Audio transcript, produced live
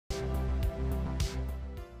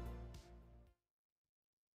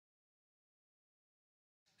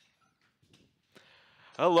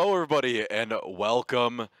Hello, everybody, and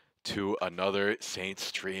welcome to another Saints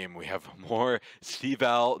stream. We have more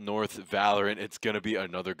cVAL North Valorant. It's going to be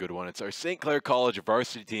another good one. It's our St. Clair College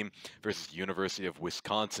varsity team versus University of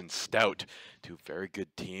Wisconsin Stout. Two very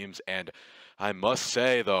good teams, and I must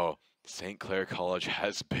say, though, St. Clair College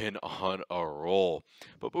has been on a roll.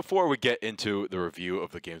 But before we get into the review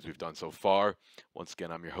of the games we've done so far, once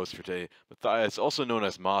again, I'm your host for today, Matthias, also known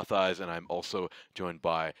as Matthias, and I'm also joined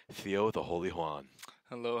by Theo the Holy Juan.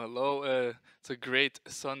 Hello, hello. It's a great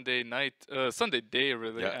Sunday night, Sunday day,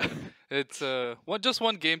 really, Yeah. and it's just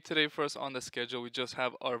one game today for us on the schedule. We just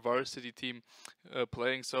have our varsity team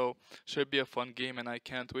playing, so should be a fun game, and I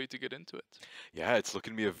can't wait to get into it. Yeah, it's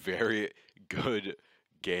looking to be a very good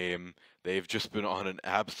game. They've just been on an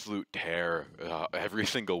absolute tear every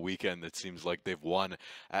single weekend. It seems like they've won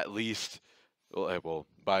at least, well,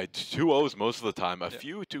 by 2-0s most of the time. A Yeah.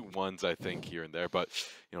 few 2-1s, I think, here and there, but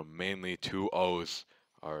mainly 2-0s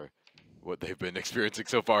are what they've been experiencing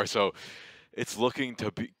so far. So it's looking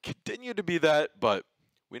to continue to be that, but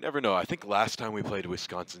we never know. I think last time we played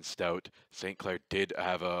Wisconsin Stout, St. Clair did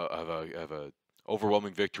have a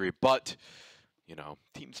overwhelming victory, but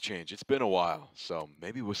teams change. It's been a while, so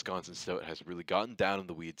maybe Wisconsin Stout has really gotten down in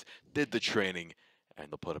the weeds, did the training,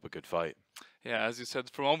 and they'll put up a good fight. Yeah, as you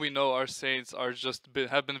said, from what we know, our Saints are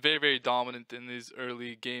have been very, very dominant in these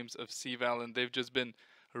early games of cVAL, and they've just been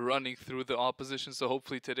running through the opposition. So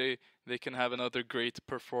hopefully today they can have another great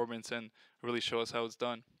performance and really show us how it's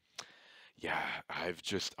done. Yeah,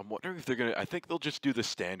 I'm wondering if I think they'll just do the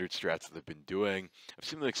standard strats that they've been doing. I've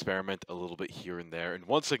seen them experiment a little bit here and there. And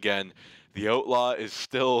once again, the Outlaw is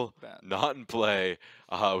still Bad. not in play.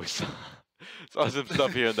 We saw some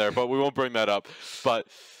stuff here and there, but we won't bring that up. But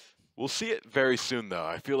we'll see it very soon, though.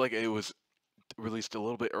 I feel like it was released a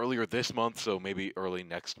little bit earlier this month, so maybe early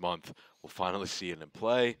next month we'll finally see it in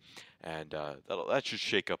play. And that should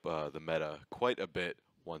shake up the meta quite a bit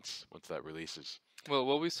once that releases. Well,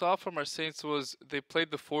 what we saw from our Saints was they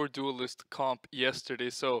played the 4 duelist comp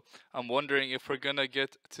yesterday, so I'm wondering if we're gonna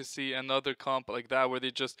get to see another comp like that where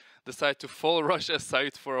they just decide to full rush a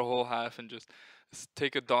site for a whole half and just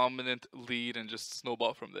take a dominant lead and just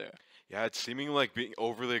snowball from there. Yeah, it's seeming like being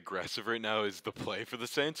overly aggressive right now is the play for the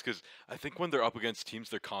Saints because I think when they're up against teams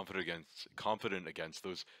they're confident against,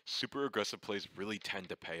 those super aggressive plays really tend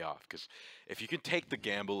to pay off. Because if you can take the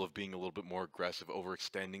gamble of being a little bit more aggressive,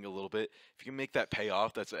 overextending a little bit, if you can make that pay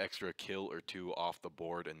off, that's an extra kill or two off the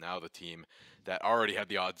board. And now the team that already had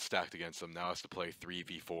the odds stacked against them now has to play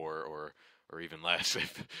 3v4 or even less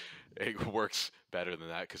if it works better than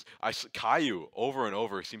that. Because Caillou over and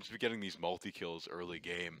over seems to be getting these multi kills early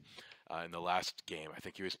game. In the last game, I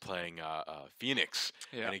think he was playing Phoenix,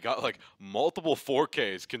 Yeah. and he got like multiple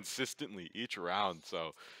 4Ks consistently each round.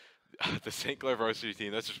 So the St. Clair varsity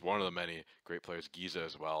team, that's just one of the many great players. Giza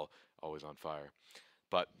as well, always on fire.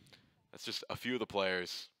 But that's just a few of the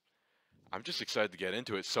players. I'm just excited to get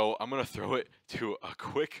into it. So I'm going to throw it to a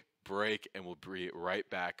quick break, and we'll be right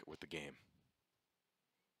back with the game.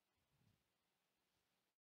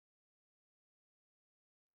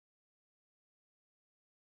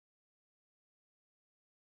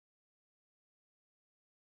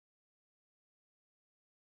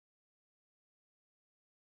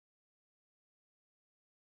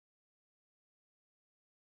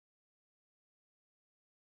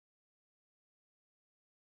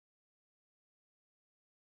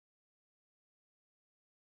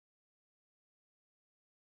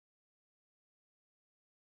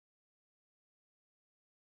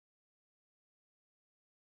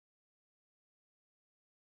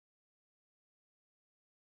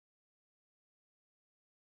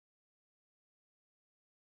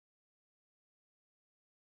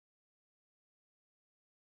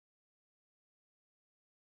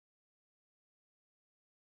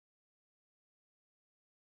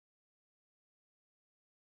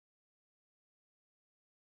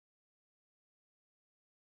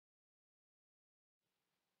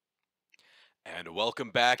 And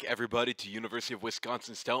welcome back, everybody, to University of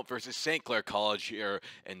Wisconsin Stout versus St. Clair College here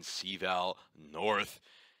in cVAL North.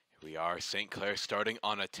 We are St. Clair starting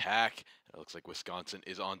on attack. It looks like Wisconsin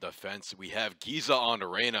is on defense. We have Giza on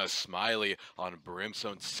Arena, Smiley on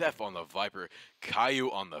Brimstone, Seth on the Viper,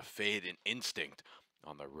 Caillou on the Fade, and Instinct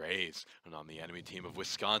on the Rays. And on the enemy team of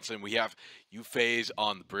Wisconsin, we have Uphase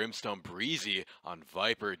on the Brimstone, Breezy on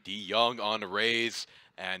Viper, D Young on Rays,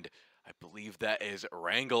 and I believe that is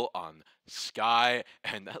Wrangle on Sky,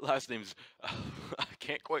 and that last name's, I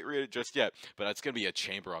can't quite read it just yet, but that's going to be a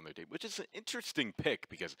Chamber on their team, which is an interesting pick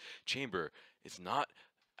because Chamber is not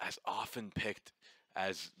as often picked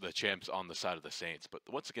as the champs on the side of the Saints. But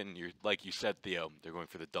once again, you're like you said, Theo, they're going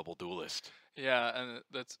for the double duelist. Yeah, and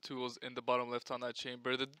that's tools in the bottom left on that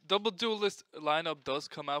chamber. The double duelist lineup does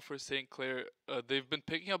come out for St. Clair. They've been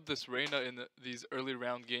picking up this Reyna in these early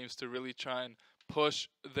round games to really try and push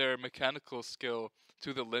their mechanical skill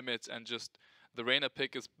to the limits, and just the Reyna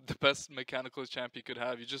pick is the best mechanical champ you could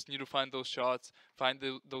have. You just need to find those shots, find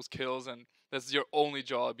those kills, and that's your only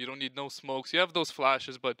job. You don't need no smokes. You have those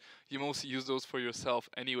flashes, but you mostly use those for yourself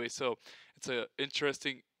anyway. So it's an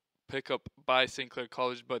interesting pickup by St. Clair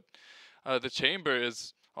College, but the chamber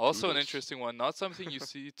is also an interesting one. Not something you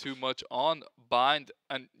see too much on Bind,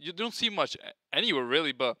 and you don't see much anywhere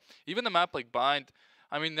really. But even a map like Bind,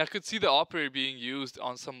 I mean, I could see the operator being used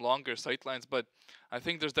on some longer sightlines, but I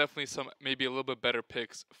think there's definitely some maybe a little bit better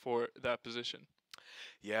picks for that position.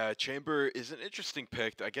 Yeah, Chamber is an interesting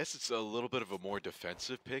pick. I guess it's a little bit of a more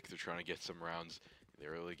defensive pick. They're trying to get some rounds in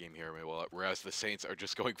the early game here, whereas the Saints are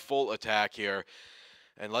just going full attack here.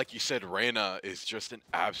 And like you said, Reyna is just an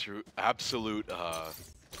absolute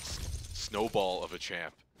snowball of a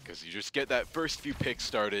champ, because you just get that first few picks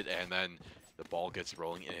started and then the ball gets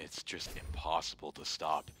rolling and it's just impossible to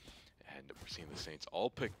stop. And we're seeing the Saints all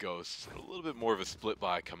pick Ghosts, a little bit more of a split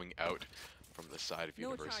buy coming out from the side of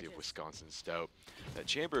University of Wisconsin Stout. That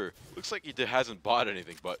Chamber looks like he hasn't bought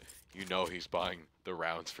anything, but you know he's buying the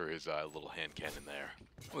rounds for his little hand cannon there.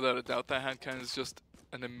 Without a doubt, that hand cannon is just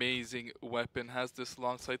an amazing weapon. Has this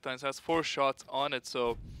long sight lines, has 4 shots on it,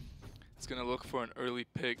 so it's going to look for an early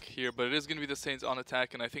pick here. But it is going to be the Saints on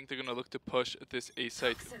attack, and I think they're going to look to push this A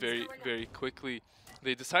site very, very quickly.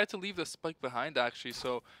 They decide to leave the spike behind, actually,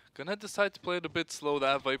 so gonna decide to play it a bit slow.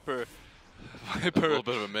 That Viper, A little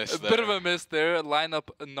bit of a miss there. bit of a miss there. Lineup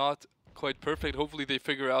not quite perfect. Hopefully they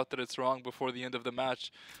figure out that it's wrong before the end of the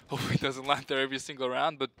match. Hopefully it doesn't land there every single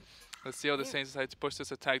round, but let's see how the Saints decide to push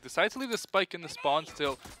this attack. Decide to leave the spike in the spawn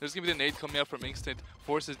still. There's going to be the nade coming out from Instant.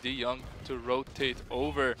 Forces D Young to rotate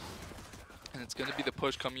over. And it's going to be the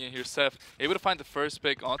push coming in here. Seth able to find the first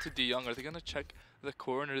pick onto D Young. Are they going to check the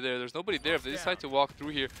corner there? There's nobody there. If they decide to walk through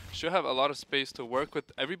here, should have a lot of space to work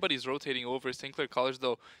with. Everybody's rotating over. St. Clair College,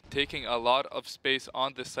 though, taking a lot of space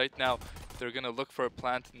on this site now. They're going to look for a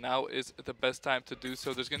plant. Now is the best time to do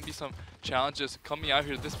so. There's going to be some challenges coming out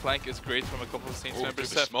here. This flank is great from a couple of Saints members.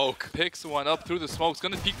 Seth smoke picks one up through the smoke. It's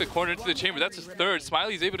going to peek the corner into the chamber. That's his third.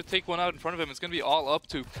 Smiley's able to take one out in front of him. It's going to be all up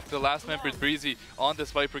to the last member, Breezy, on this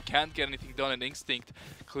Viper. Can't get anything done, and Instinct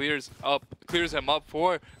clears him up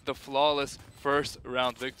for the flawless first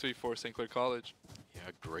round victory for St. Clair College. Yeah,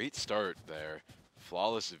 great start there.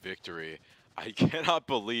 Flawless victory. I cannot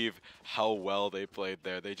believe how well they played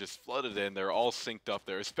there. They just flooded in. They're all synced up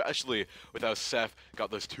there, especially with how Seth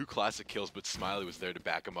got those 2 classic kills, but Smiley was there to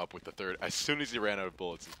back him up with the third. As soon as he ran out of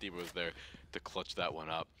bullets, and Steve was there to clutch that one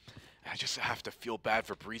up. I just have to feel bad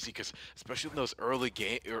for Breezy, because especially in those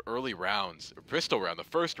early rounds, or pistol round, the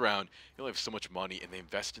first round, you only have so much money, and they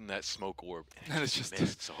invest in that smoke orb, and it's just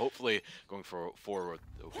missed. So hopefully, going forward,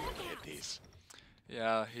 we can hit these.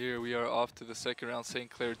 Yeah, here we are off to the second round. St.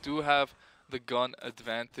 Clair do have the gun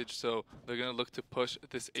advantage, so they're going to look to push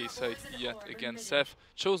this A site yet again. Seth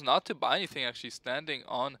chose not to buy anything, actually, standing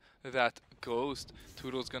on that Ghost.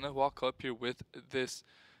 Toodle's going to walk up here with this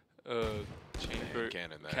chamber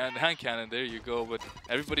hand cannon, there you go, but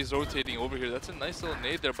everybody's rotating over here. That's a nice little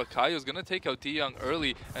nade there, but Kaio's gonna take out D-Young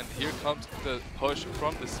early, and here comes the push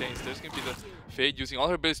from the Saints. There's gonna be the Fade using all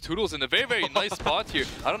her abilities. Toodles in a very, very nice spot here.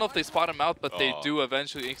 I don't know if they spot him out, but they do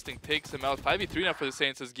eventually. Instinct takes him out. 5v3 now for the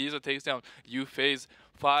Saints as Giza takes down U-Phase.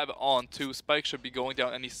 5-on-2. Spike should be going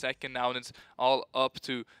down any second now, and it's all up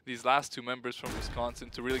to these last 2 members from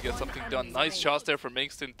Wisconsin to really get something done. Nice shots there from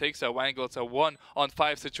Instant. Takes out Wangle. It's a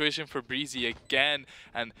 1-on-5 situation for Breezy again,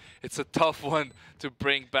 and it's a tough one to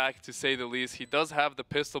bring back, to say the least. He does have the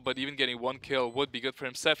pistol, but even getting 1 kill would be good for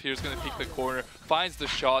him. Seth here is going to peek the corner, finds the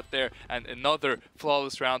shot there, and another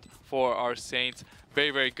flawless round for our Saints.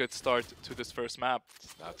 Very, very good start to this first map.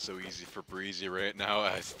 It's not so easy for Breezy right now,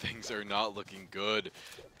 as things are not looking good.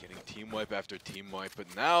 Getting team wipe after team wipe,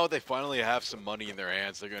 but now they finally have some money in their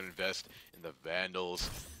hands. They're going to invest in the Vandals,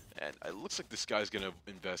 and it looks like this guy's going to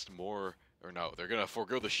invest more, or no, they're going to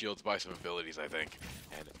forego the shields, buy some abilities, I think,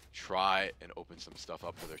 and try and open some stuff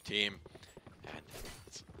up for their team. And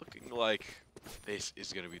it's looking like this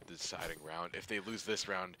is going to be the deciding round. If they lose this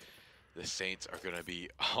round, the Saints are going to be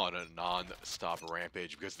on a non-stop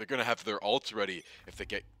rampage, because they're going to have their ults ready if they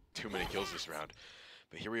get too many kills this round.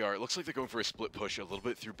 But here we are. It looks like they're going for a split push a little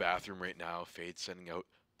bit through bathroom right now. Fade sending out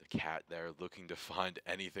the cat there, looking to find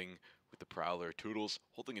anything with the Prowler. Toodles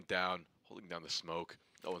holding it down, holding down the smoke.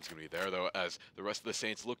 No one's going to be there, though, as the rest of the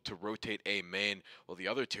Saints look to rotate A main, while the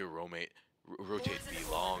other 2 rotate B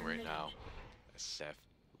long right now. As Seth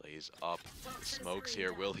lays up the smokes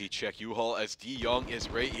here. Will he check U-Haul as D Young is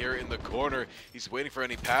right here in the corner? He's waiting for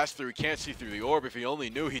any pass through. He can't see through the orb. If he only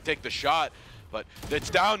knew, he'd take the shot. But it's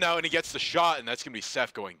down now, and he gets the shot, and that's going to be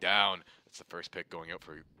Seth going down. That's the first pick going out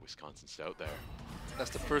for Wisconsin Stout there. That's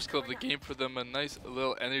the first kill of the game for them. A nice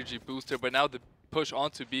little energy booster. But now the push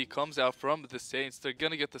onto B comes out from the Saints. They're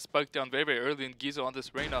going to get the spike down very, very early, and Giza on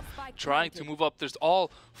this Reyna trying to move up. There's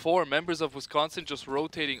all 4 members of Wisconsin just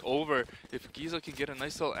rotating over. If Giza can get a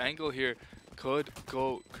nice little angle here, could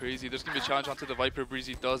go crazy. There's going to be a challenge onto the Viper.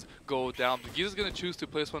 Breezy does go down. But Giza's going to choose to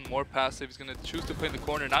play this one more passive. He's going to choose to play in the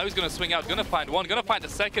corner. Now he's going to swing out. Going to find one. Going to find a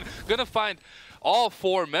second. Going to find all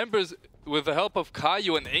 4 members with the help of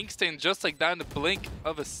Caillou and Inkstein, just like that in the blink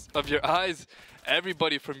of your eyes.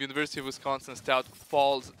 Everybody from University of Wisconsin Stout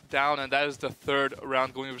falls down, and that is the 3rd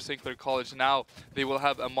round going over St. Clair College. Now they will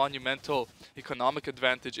have a monumental economic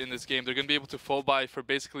advantage in this game. They're going to be able to full buy for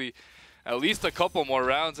basically at least a couple more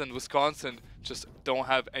rounds, and Wisconsin just don't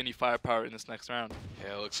have any firepower in this next round.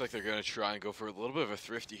 Yeah, it looks like they're going to try and go for a little bit of a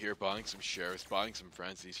thrifty here, buying some sheriffs, buying some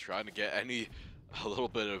friends. He's trying to get a little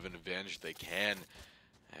bit of an advantage they can.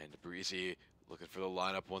 And Breezy looking for the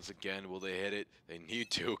lineup once again. Will they hit it? They need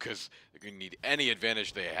to, because they're going to need any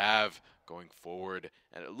advantage they have going forward.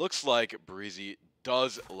 And it looks like Breezy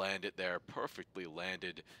does land it there. Perfectly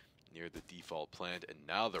landed near the default plant. And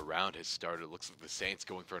now the round has started. It looks like the Saints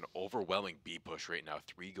going for an overwhelming B push right now.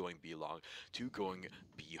 3 going B long, 2 going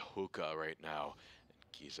B hookah right now.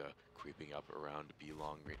 And Giza creeping up around B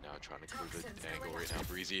long right now, trying to clear the angle right now.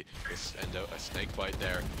 Breezy is end out a snake bite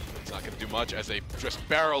there. It's not going to do much as they just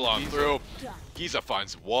barrel on through. Giza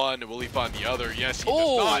finds one. Will he find the other? Yes, he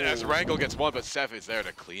does not, as Wrangle gets one, but Seth is there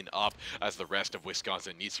to clean up as the rest of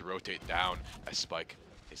Wisconsin needs to rotate down as Spike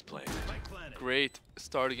is playing. Great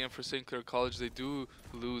start again for St. Clair College. They do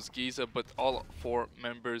lose Giza, but all 4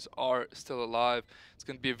 members are still alive. It's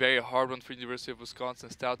going to be a very hard one for University of Wisconsin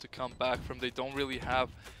Stout to come back from. They don't really have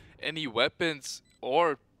any weapons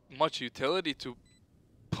or much utility to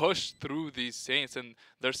push through these Saints, and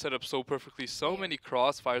they're set up so perfectly. So many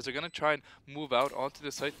crossfires. They're going to try and move out onto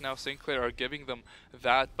the site now. St. Clair are giving them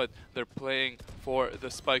that, but they're playing for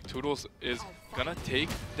the spike. Toodles is going to take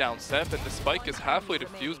down Seth, and the spike is halfway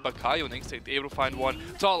defused by Caillou and Inkstein, able to find one.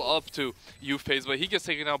 It's all up to U-Phase, but he gets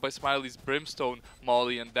taken out by Smiley's Brimstone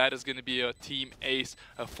Molly, and that is going to be a team ace,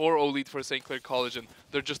 a 4-0 lead for St. Clair College, and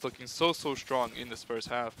they're just looking so strong in this first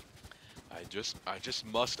half. I just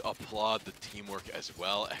must applaud the teamwork as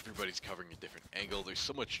well. Everybody's covering a different angle. There's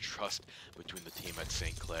so much trust between the team at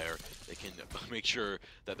St. Clair. They can make sure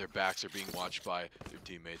that their backs are being watched by their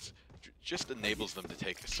teammates. Just enables them to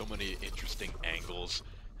take so many interesting angles.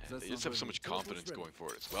 And they just have so much confidence going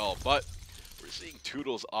forward as well. But we're seeing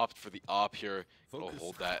Toodles opt for the op here. It'll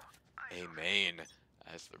hold that A main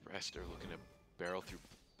as the rest are looking to barrel through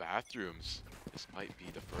bathrooms. This might be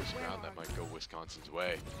the first round that might go Wisconsin's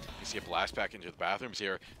way. You see a blast back into the bathrooms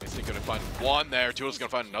here. Is he going to find one there? Toodles going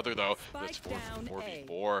to find another though. That's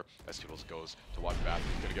 4v4 as Toodles goes to watch bathroom.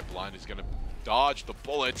 He's going to get blind. He's going to dodge the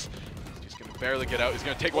bullets. He's going to barely get out. He's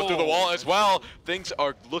going to take one through the wall as well. Things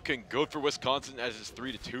are looking good for Wisconsin as it's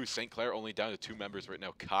 3-2. St. Clair only down to 2 members right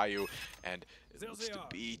now, Caillou. And it looks to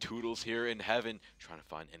be Toodles here in heaven, trying to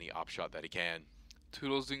find any op shot that he can.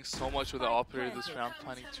 Toodles doing so much with the operator this round,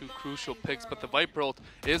 finding 2 crucial picks, but the Viper ult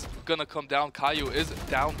is gonna come down. Caillou is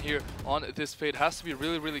down here on this fade. Has to be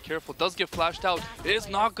really careful. Does get flashed out. Is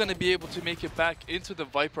not gonna be able to make it back into the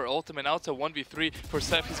Viper ultimate. Now it's a 1v3 for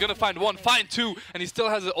Seth. He's gonna find 1, find 2, and he still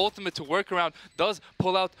has the ultimate to work around. Does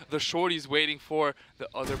pull out the short. He's waiting for the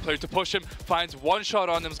other player to push him. Finds 1 shot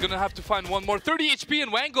on him. He's gonna have to find 1 more. 30 HP,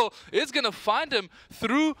 and Wangle is gonna find him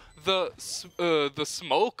through the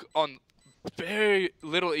smoke on very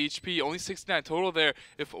little HP, only 69 total there.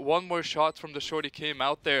 If 1 more shot from the shorty came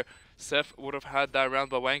out there, Seth would have had that round,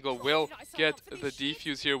 but Wango will get the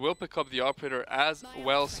defuse here, will pick up the operator as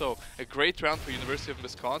well. So a great round for University of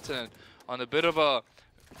Wisconsin on a bit of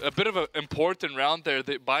an important round there.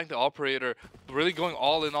 They buying the operator, really going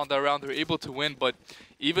all in on that round. They're able to win, but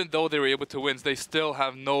even though they were able to win, they still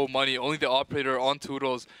have no money. Only the operator on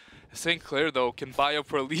Toodles. St. Clair, though, can buy up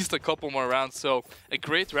for at least a couple more rounds. So a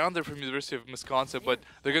great round there from University of Wisconsin, but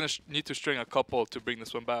they're going to need to string a couple to bring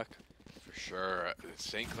this one back. For sure.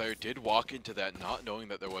 St. Clair did walk into that not knowing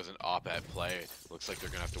that there was an op at play. Looks like they're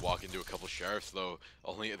going to have to walk into a couple sheriffs, though.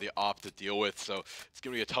 Only the op to deal with. So it's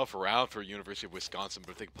going to be a tough round for University of Wisconsin.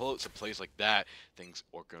 But if they can pull out some plays like that, things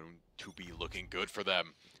are going to be looking good for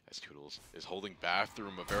them. as Toodles is holding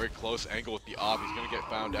bathroom, a very close angle with the op. He's going to get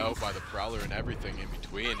found out by the Prowler and everything in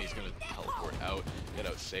between. He's going to teleport out, get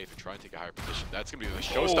out safe, and try and take a higher position. That's going to be the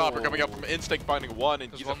showstopper coming up from Instinct, finding one,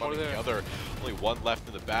 and Giza finding the other. Only one left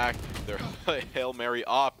in the back. They're Hail Mary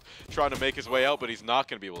op trying to make his way out, but he's not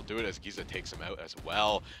going to be able to do it as Giza takes him out as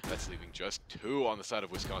well. That's leaving just two on the side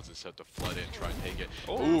of Wisconsin set to flood in, try and take it.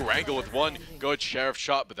 Ooh, Wrangle with one good sheriff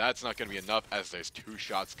shot, but that's not going to be enough as there's two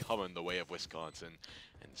shots coming the way of Wisconsin.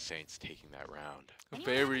 And Saints taking that round. A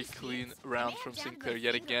very clean round from Sinclair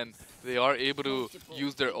yet again. They are able to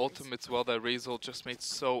use their ultimates well. That Raze ult just made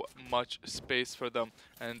so much space for them.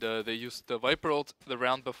 And they used the Viper ult the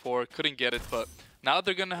round before, couldn't get it, but now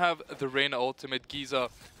they're going to have the Reyna ultimate. Giza,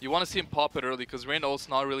 you want to see him pop it early because Reyna ult's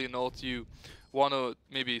not really an ult you want to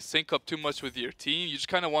maybe sync up too much with your team. You just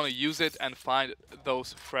kind of want to use it and find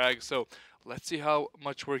those frags. So let's see how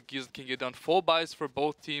much work Giza can get done. Full buys for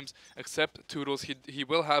both teams except Toodles. He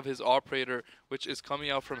will have his operator, which is coming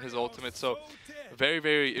out from his ultimate. So very,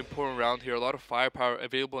 very important round here. A lot of firepower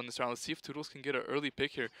available in this round. Let's see if Toodles can get an early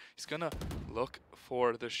pick here. He's going to look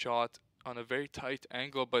for the shot on a very tight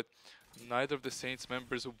angle, but neither of the Saints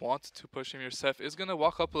members want to push him here. Seth is going to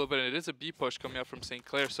walk up a little bit, and it is a B push coming out from St.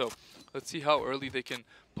 Clair. So let's see how early they can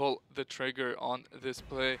pull the trigger on this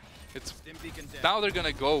play. Now they're going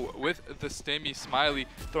to go with the Stimmy. Smiley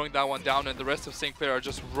throwing that one down, and the rest of St. Clair are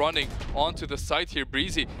just running onto the site here.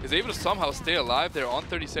 Breezy is able to somehow stay alive there on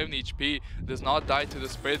 37 HP. Does not die to the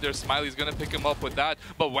spray there. Smiley's going to pick him up with that,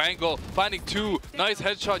 but Wangle finding two. Nice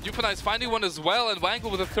headshot. Euphanize finding one as well, and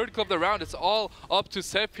Wangle with a third kill of the round. It's all up to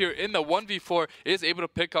Seth here in the 1v4. Is able to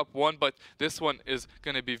pick up one, but this one is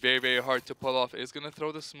going to be very, very hard to pull off. Is going to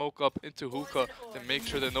throw the smoke up into Hookah to make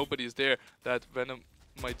sure that nobody's there. That Venom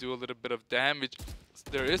might do a little bit of damage.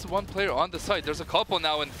 There is one player on the site. There's a couple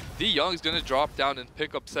now, and D Young is going to drop down and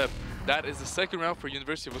pick up Seth. That is the second round for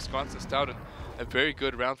University of Wisconsin Stout, and a very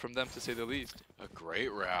good round from them, to say the least. A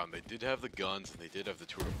great round. They did have the guns and they did have the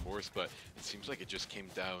tour de force, but it seems like it just came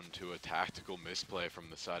down to a tactical misplay from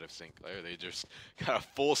the side of St. Clair. They just kind of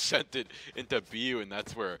full sent it into BU, and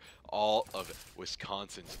that's where all of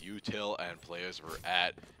Wisconsin's util and players were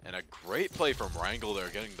at. And a great play from Wrangle there,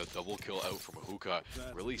 getting the double kill out from Hookah.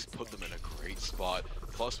 Really put them in a great spot.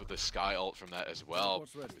 Plus with the Sky ult from that as well.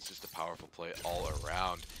 It's just a powerful play all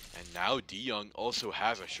around. And now D Young also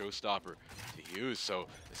has a showstopper to use. So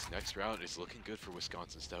this next round is looking good for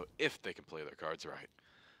Wisconsin Stout if they can play their cards right.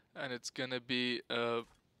 And it's going to be a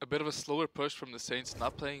bit of a slower push from the Saints,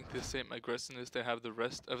 not playing the same aggressiveness they have the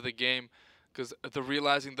rest of the game, because they're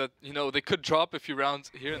realizing that, you know, they could drop a few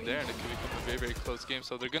rounds here and there and it could become a very, very close game.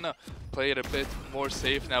 So they're going to play it a bit more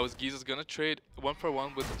safe now, as Giza's going to trade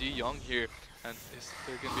 1-for-1 with D Young here. And there's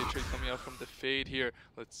going to be a trade coming out from the Fade here.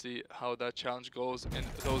 Let's see how that challenge goes in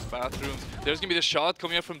those bathrooms. There's going to be the shot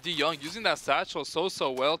coming out from D Young, using that satchel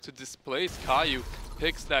so well to displace Caillou.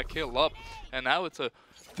 Picks that kill up. And now it's a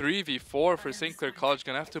 3v4 for St. Clair College.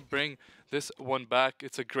 Going to have to bring this one back.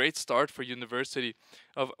 It's a great start for University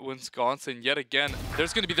of Wisconsin. Yet again,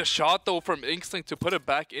 there's going to be the shot, though, from Instinct to put it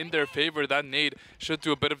back in their favor. That nade should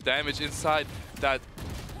do a bit of damage inside that.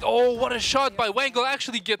 Oh, what a shot by Wangle.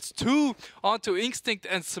 Actually gets two onto Instinct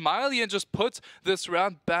and Smiley and just puts this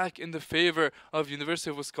round back in the favor of University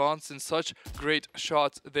of Wisconsin. Such great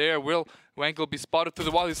shots there. Will Wangle be spotted through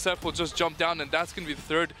the wall? Seth will just jump down, and that's going to be the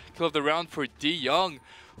third kill of the round for D Young.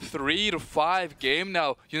 3-5 game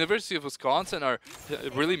now. University of Wisconsin are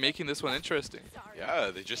really making this one interesting. Yeah,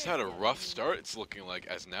 they just had a rough start, it's looking like,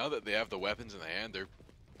 as now that they have the weapons in the hand,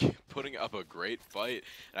 they're putting up a great fight.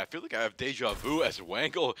 And I feel like I have deja vu as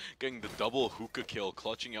Wangle getting the double hookah kill,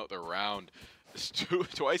 clutching out the round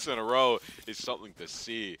twice in a row is something to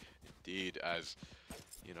see. Indeed, as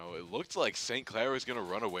you know, it looked like St. Clair was going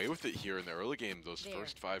to run away with it here in the early game. Those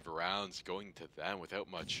first 5 rounds going to them without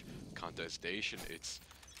much contestation. It's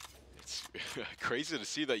crazy to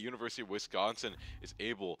see that University of Wisconsin is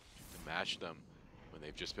able to match them when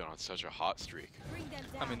they've just been on such a hot streak.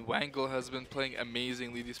 I mean, Wangle has been playing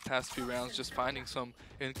amazingly these past few rounds, just finding some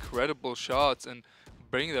incredible shots and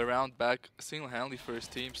bringing the round back single-handedly for his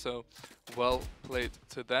team. So well played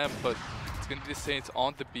to them, but it's going to be the Saints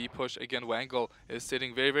on the B push. Again, Wangle is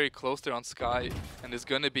sitting very, very close there on Sky and is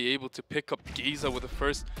going to be able to pick up Giza with the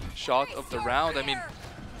first shot of the round. I mean,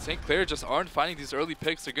 St. Clair just aren't finding these early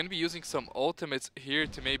picks. They're going to be using some ultimates here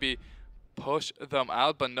to maybe push them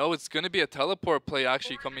out, but no, it's going to be a teleport play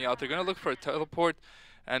actually coming out. They're going to look for a teleport,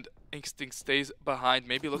 and Instinct stays behind,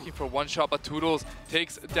 maybe looking for one shot, but Toodles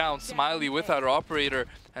takes down Smiley with our operator,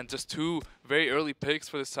 and just 2 very early picks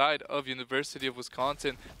for the side of University of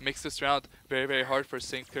Wisconsin makes this round very, very hard for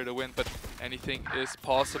St. Clair to win. But anything is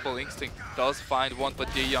possible. Instinct does find one,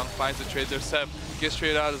 but Young finds the trade there. Seth gets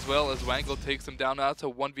traded out as well as Wangle takes him down. Now it's a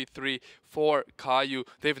 1v3 for Caillou.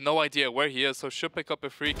 They have no idea where he is, so should pick up a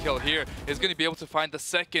free kill here. Is going to be able to find the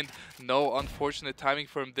second. No, unfortunate timing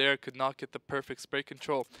for him there. Could not get the perfect spray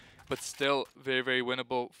control, but still very, very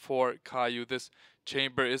winnable for Caillou. This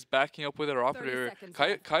Chamber is backing up with her operator.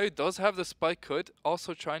 Caillou does have the spike, could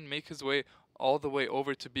also try and make his way all the way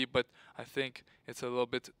over to B, but I think it's a little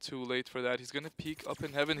bit too late for that. He's going to peek up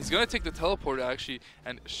in heaven. He's going to take the teleporter actually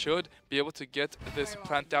and should be able to get this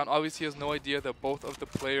plant down. Obviously he has no idea that both of the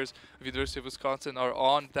players of University of Wisconsin are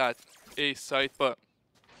on that A site, but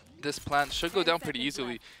this plant should go down pretty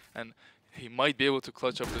easily and he might be able to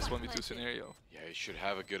clutch up this 1v2 scenario. Yeah, he should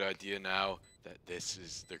have a good idea now that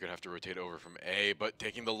they're going to have to rotate over from A, but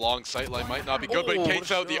taking the long sight line might not be good, but he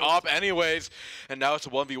takes out the op anyways, and now it's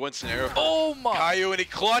a 1v1 scenario for Caillou, and he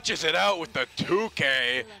clutches it out with the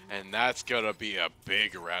 2K, and that's going to be a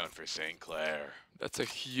big round for St. Clair. That's a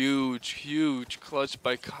huge, huge clutch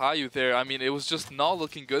by Caillou there. I mean, it was just not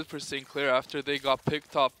looking good for St. Clair after they got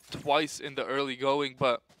picked off twice in the early going,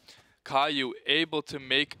 but Caillou able to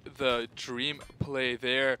make the dream play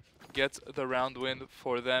there, gets the round win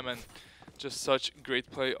for them, and just such great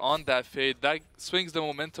play on that fade. That swings the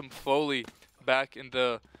momentum fully back in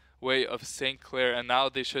the way of St. Clair, and now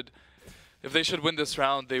they should, if they should win this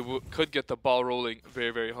round, they could get the ball rolling very,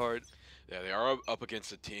 very hard. Yeah, they are up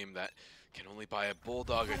against a team that can only buy a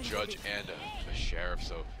Bulldog, a Judge, and a Sheriff,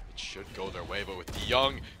 so it should go their way, but with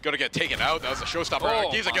DeYoung gonna get taken out. That was a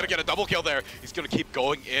showstopper. He's gonna get a double kill there. He's gonna keep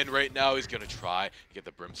going in right now. He's gonna try to get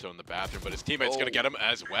the Brimstone in the bathroom, but his teammate's gonna get him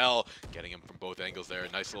as well. Getting him from both angles there.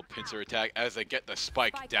 A nice little pincer attack as they get the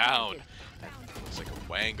spike down. And it looks like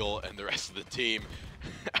a Wangle and the rest of the team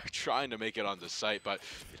are trying to make it onto site, but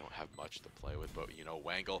they don't have much to play with. But you know,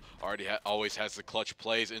 Wangle already always has the clutch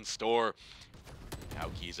plays in store. Now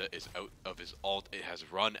Giza is out of his ult. It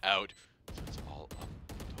has run out. So it's all up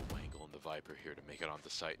to Wangle and the Viper here to make it onto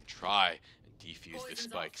site and try and defuse this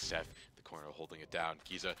spike. Seth in the corner holding it down.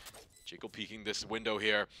 Giza jiggle peeking this window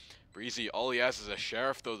here. Breezy, all he has is a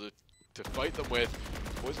Sheriff though to fight them with.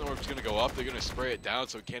 Poison Orb's gonna go up. They're gonna spray it down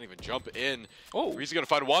so he can't even jump in. Breezy's gonna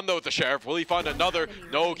find one though with the Sheriff. Will he find another?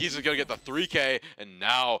 No, Giza's gonna get the 3K, and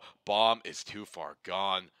now Bomb is too far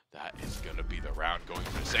gone. That is going to be the round going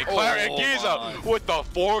for St. Clair. And Giza with the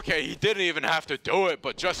 4K. He didn't even have to do it,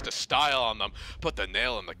 but just to style on them. Put the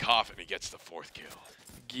nail in the coffin. He gets the 4th kill.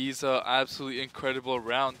 Giza, absolutely incredible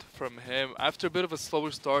round from him. After a bit of a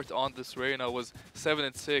slower start on this Reyna, was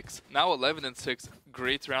 7-6, now 11-6.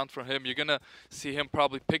 Great round from him. You're going to see him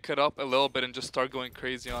probably pick it up a little bit and just start going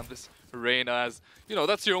crazy on this Reyna, as, you know,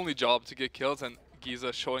 that's your only job, to get kills. And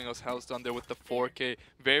Giza showing us how it's done there with the 4K.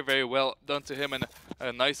 Very, very well done to him, and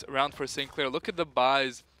a nice round for St. Clair. Look at the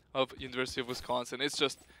buys of University of Wisconsin.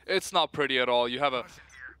 It's not pretty at all. You have a,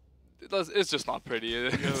 it's just not pretty.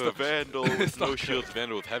 It's the Vandal with no shields,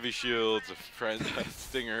 Vandal with heavy shields, a friend,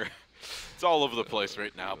 Stinger. It's all over the place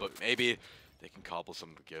right now, but maybe they can cobble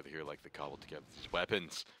something together here like they cobbled together these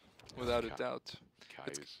weapons. Without a doubt.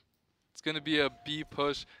 It's going to be a B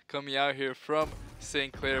push coming out here from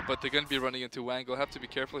St. Clair, but they're going to be running into Wangle. Have to be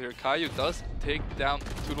careful here. Caillou does take down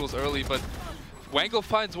Toodles early, but Wangle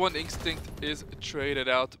finds one. Instinct is traded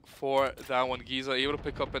out for that one. Giza able to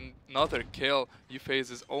pick up another kill.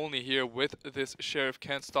 Uphase is only here with this Sheriff.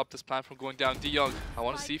 Can't stop this plan from going down. DeYoung, I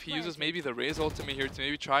want to see if he uses maybe the Raze ultimate here to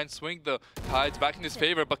maybe try and swing the tides back in his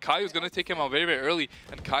favor, but Caillou's going to take him out very, very early,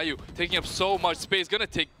 and Caillou taking up so much space. Going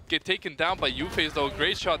to get taken down by Uphase though.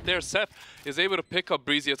 Great shot there. Seth is able to pick up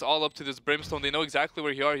Breezy. It's all up to this Brimstone. They know exactly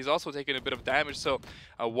where he are. He's also taking a bit of damage, so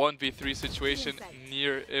a 1v3 situation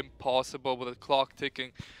near impossible with the clock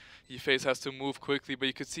ticking. Uphase has to move quickly, but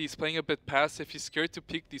you can see he's playing a bit passive. He's scared to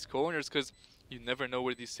peek these corners because you never know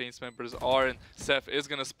where these Saints members are, and Seth is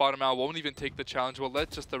going to spot him out, won't even take the challenge, will let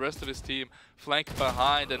just the rest of his team flank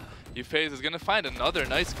behind, and Uphase is going to find another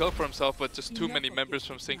nice kill for himself, but just too many members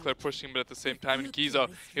from St. Clair pushing him at the same time, and Giza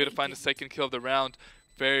able to find the second kill of the round.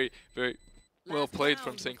 Very, very well played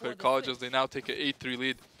from St. Clair College as they now take an 8-3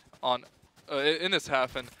 lead on in this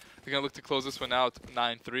half, and they're going to look to close this one out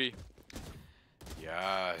 9-3.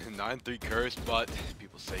 Yeah, 9-3 curse, but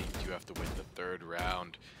people say you do have to win the 3rd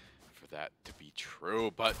round for that to be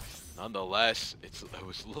true. But nonetheless, it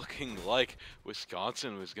was looking like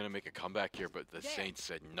Wisconsin was going to make a comeback here, but the Saints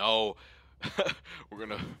said no. We're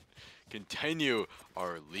going to continue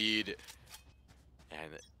our lead,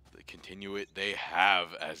 and continue it they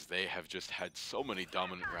have, as they have just had so many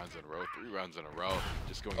dominant rounds in a row, 3 rounds in a row,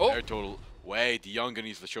 just going their total way. DeYoung gonna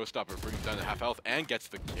use the showstopper, brings down to half health, and gets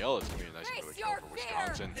the kill. It's gonna be a nice kill for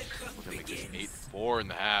Wisconsin. We're gonna make this 8-4 in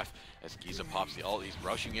the half, as Giza pops the ult. He's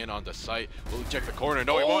rushing in on the site. Will he check the corner?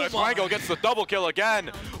 No, he won't. As Wango gets the double kill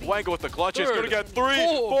again. Wango with the clutch. He's going to get 3, 4.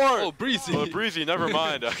 Oh, Breezy. Oh, Breezy, never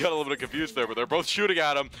mind. I got a little bit confused there, but they're both shooting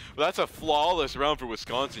at him. But that's a flawless round for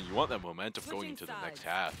Wisconsin. You want that momentum going into the next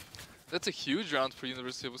half. That's a huge round for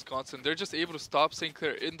University of Wisconsin. They're just able to stop St.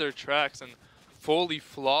 Clair in their tracks and fully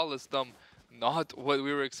flawless them. Not what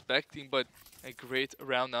we were expecting, but a great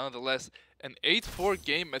round nonetheless. An 8-4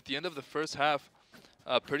 game at the end of the first half.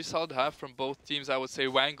 A pretty solid half from both teams, I would say.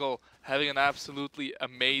 Wangle having an absolutely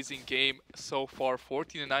amazing game so far.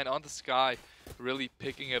 14-9 on the Sky, really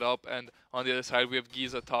picking it up. And on the other side, we have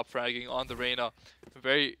Giza top fragging on the Reyna.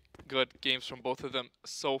 Very good games from both of them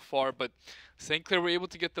so far, but St. Clair were able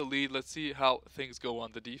to get the lead. Let's see how things go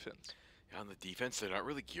on the defense. Yeah, on the defense, they're not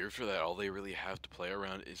really geared for that. All they really have to play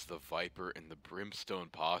around is the Viper and the Brimstone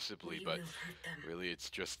possibly, but really it's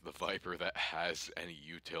just the Viper that has any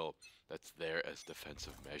util that's there as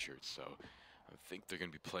defensive measures. So I think they're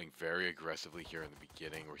going to be playing very aggressively here in the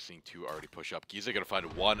beginning. We're seeing 2 already push up. Giza going to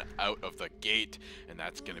find 1 out of the gate, and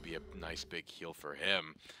that's going to be a nice big heal for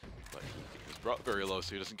him. But he was brought very low,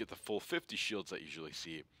 so he doesn't get the full 50 shields that you usually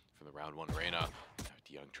see from the round 1 Reyna.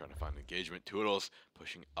 Young trying to find engagement. Toodles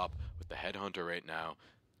pushing up with the Headhunter right now.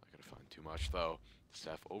 Not going to find too much though.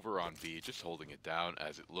 Seth over on B, just holding it down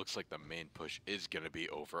as it looks like the main push is going to be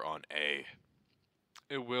over on A.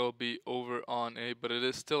 It will be over on A, but it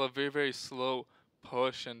is still a very, very slow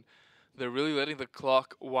push, and they're really letting the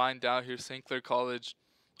clock wind down here. St. Clair College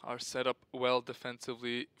are set up well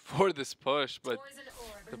defensively for this push, but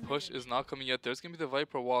the push is not coming yet. There's going to be the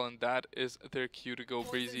Viper wall, and that is their cue to go.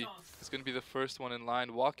 Breezy is going to be the first one in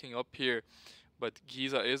line walking up here, but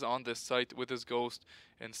Giza is on this site with his Ghost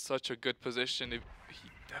in such a good position. He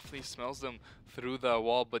definitely smells them through the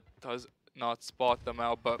wall, but does not spot them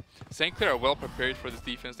out. But St. Clair are well prepared for this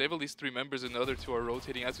defense. They have at least 3 members, and the other 2 are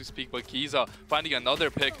rotating as we speak. But Giza finding another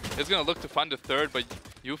pick is going to look to find a third, but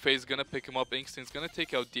Yufei is going to pick him up. Inkstein's going to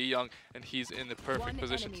take out D-Young, and he's in the perfect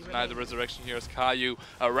position to deny the resurrection here as Caillou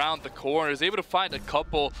around the corner is able to find a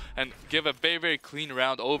couple and give a very, very clean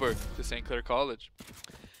round over to St. Clair College.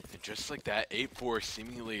 And just like that, 8-4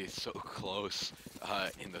 seemingly so close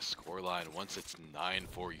in the scoreline. Once it's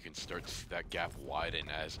 9-4, you can start to see that gap widen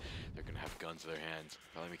as they're going to have guns in their hands.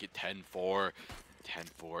 Probably make it 10-4.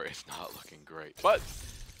 10-4 is not looking great. But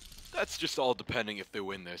that's just all depending if they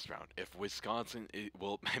win this round. If Wisconsin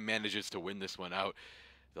manages to win this one out,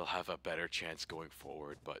 they'll have a better chance going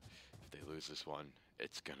forward. But if they lose this one,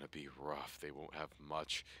 it's going to be rough. They won't have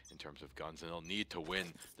much in terms of guns, and they'll need to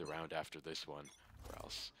win the round after this one, or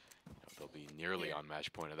else they'll be nearly on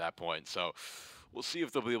match point at that point. So we'll see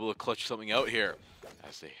if they'll be able to clutch something out here,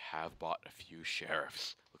 as they have bought a few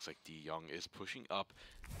sheriffs. Looks like D-Young is pushing up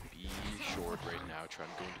B short right now, trying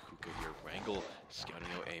to go into hookah here. Wangle scouting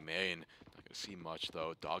out A main. Not going to see much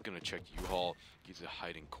though. Dog going to check U-Haul. He's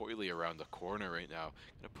hiding coyly around the corner right now.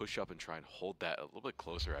 Going to push up and try and hold that a little bit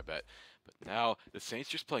closer, I bet. But now the Saints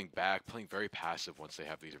just playing back, playing very passive once they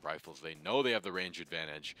have these rifles. They know they have the range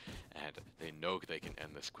advantage, and they know they can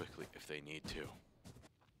end this quickly if they need to.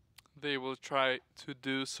 They will try to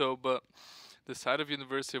do so, but the side of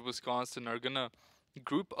University of Wisconsin are going to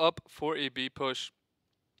group up for a B push.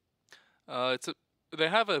 They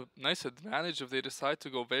have a nice advantage if they decide to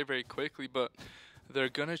go very, very quickly, but they're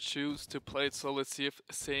going to choose to play it slow. Let's see if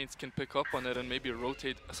Saints can pick up on it and maybe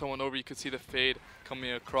rotate someone over. You can see the fade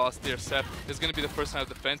coming across there. Seth is going to be the first line of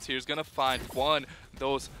defense here. He's going to find one.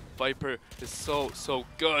 Those Viper is so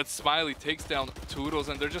good. Smiley takes down Toodles,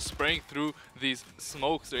 and they're just spraying through these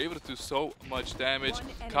smokes. They're able to do so much damage.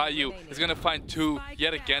 Caillou is going to find 2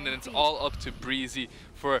 yet again, and it's all up to Breezy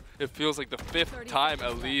for, it feels like the 5th time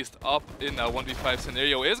at least, up in a 1v5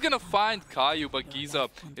 scenario. Is going to find Caillou, but Giza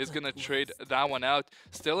is going to trade that one out.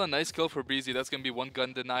 Still a nice kill for Breezy. That's going to be 1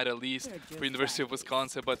 gun denied at least for University of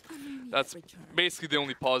Wisconsin, but that's basically the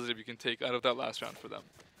only positive you can take out of that last round for them.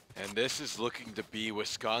 And this is looking to be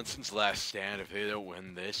Wisconsin's last stand. If they don't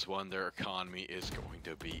win this one, their economy is going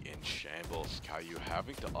to be in shambles. Caillou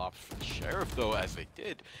having to opt for the Sheriff, though, as they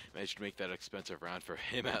did manage to make that expensive round for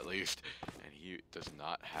him at least. And he does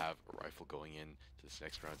not have a rifle going in to this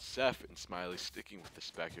next round. Seth and Smiley sticking with the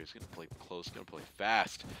Spectre. He's going to play close, going to play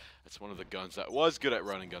fast. That's one of the guns that was good at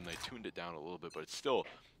running gun. They tuned it down a little bit, but it's still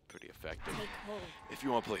pretty effective if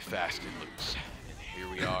you want to play fast and loose. And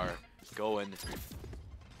here we are going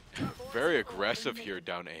very aggressive here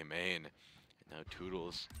down A main. And now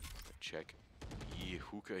Toodles check B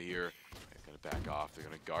hookah here. They're gonna back off. They're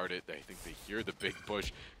gonna guard it. I think they hear the big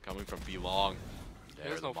push coming from B long.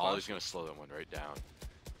 There, the Molly's gonna slow that one right down.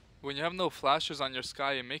 when you have no flashers on your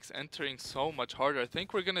sky, it makes entering so much harder. I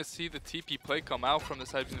think we're going to see the TP play come out from the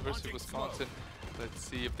side of University of Wisconsin. Let's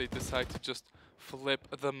see if they decide to just flip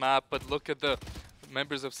the map. But look at the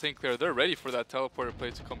members of St. Clair. They're ready for that teleporter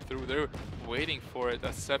play to come through. They're waiting for it.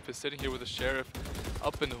 As Sep is sitting here with the Sheriff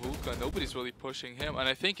up in the hookah. Nobody's really pushing him. And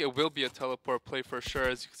I think it will be a teleport play for sure.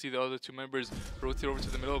 As you can see, the other two members rotate over to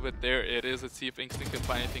the middle of it. There it is. Let's see if Instinct can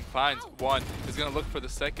find anything. Finds one. He's going to look for the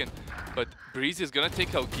second. But Breezy is going to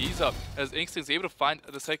take out Giza. As Instinct is able to find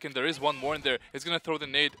the second, there is one more in there. He's going to throw the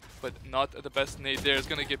nade, but not the best nade there. It's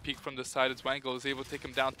going to get peeked from the side as Wangle is able to take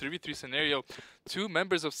him down. 3v3 scenario. Two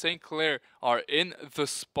members of St. Clair are in the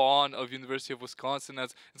spawn of University of Wisconsin,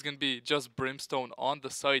 as it's going to be just Brimstone on the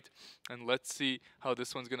site. And let's see how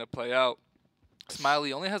this one's going to play out.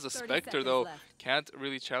 Smiley only has a Spectre though, can't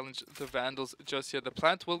really challenge the Vandals just yet. The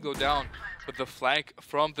plant will go down, but the flank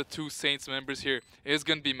from the two Saints members here is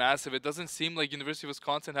going to be massive. It doesn't seem like University of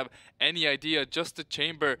Wisconsin have any idea, just the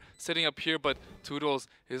chamber sitting up here, but Toodles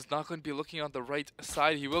is not going to be looking on the right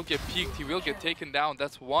side. He will get peeked, he will get taken down.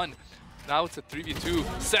 That's one. Now it's a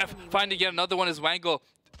 3v2. Seth finding yet another one as Wangle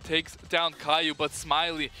takes down Caillou, but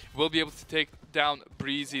Smiley will be able to take down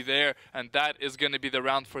Breezy there, and that is going to be the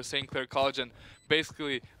round for St. Clair College, and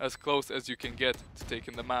basically as close as you can get to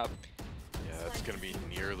taking the map. Yeah, that's going to be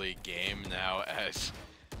nearly game now, as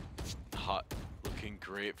it's hot, looking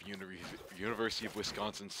great for University of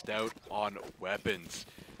Wisconsin Stout on weapons,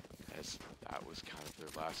 as that was kind of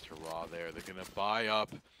their last hurrah there. They're going to buy up,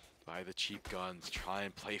 buy the cheap guns, try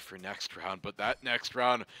and play for next round, but that next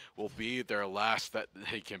round will be their last that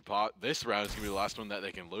they can pop. This round is going to be the last one that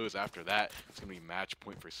they can lose. After that, it's going to be match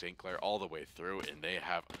point for St. Clair all the way through, and they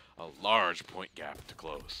have a large point gap to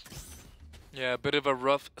close. Yeah, a bit of a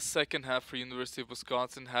rough second half for University of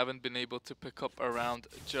Wisconsin. Haven't been able to pick up a round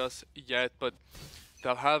just yet, but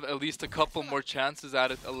they'll have at least a couple more chances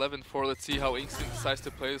at it. 11-4. Let's see how Instinct decides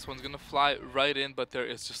to play. This one's going to fly right in, but there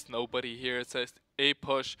is just nobody here. It says a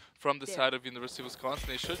push from the side of University of Wisconsin.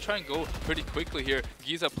 They should try and go pretty quickly here.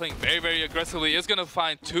 Giza playing very, very aggressively. Is going to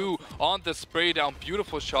find two on the spray down.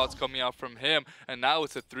 Beautiful shots coming out from him. And now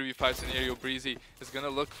it's a 3v5 scenario. Breezy is going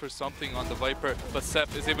to look for something on the Viper, but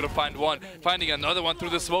Sep is able to find one. Finding another one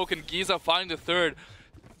through the smoke, and Giza finding the third.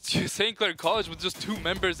 St. Clair College with just two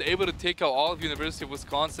members able to take out all of University of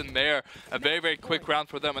Wisconsin there. A very, very quick round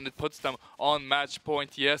for them, and it puts them on match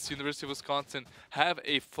point. Yes, University of Wisconsin have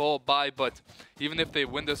a full bye, but even if they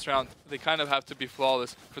win this round, they kind of have to be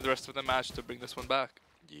flawless for the rest of the match to bring this one back.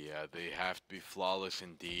 Yeah, they have to be flawless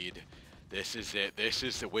indeed. This is it. This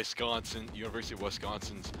is the University of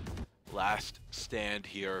Wisconsin's last stand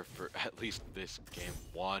here for at least this game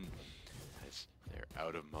one. They're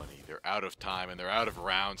out of money, they're out of time, and they're out of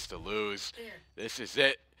rounds to lose. This is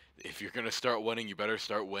it. If you're going to start winning, you better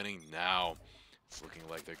start winning now. It's looking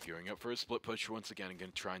like they're gearing up for a split push once again and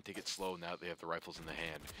going to try and take it slow now that they have the rifles in the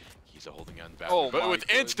hand. He's holding on back. Oh, but with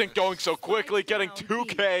Instinct going so quickly, getting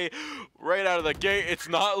 2K right out of the gate, it's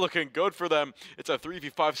not looking good for them. It's a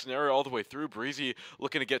 3v5 scenario all the way through. Breezy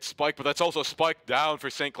looking to get spiked, but that's also spiked down for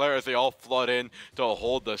St. Clair as they all flood in to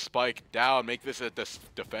hold the spike down, make this a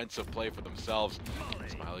defensive play for themselves.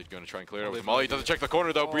 Smiley's going to try and clear it with Molly. Doesn't check the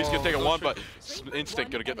corner though. Breezy's going to take a one, but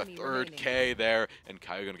Instinct going to get the third K there, and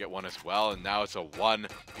Caillou going to get one as well. And now it's a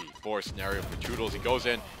 1v4 scenario for Toodles. He goes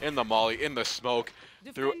in the Molly, in the smoke,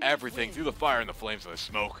 through everything, through the fire and the flames of the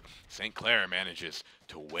smoke. St. Clair manages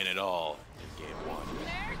to win it all in game one.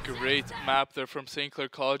 A great map there from St. Clair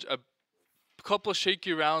College. A couple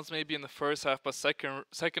shaky rounds maybe in the first half, but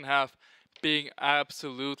second half being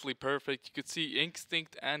absolutely perfect. You could see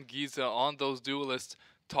Instinct and Giza on those duelists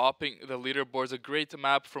topping the leaderboards. A great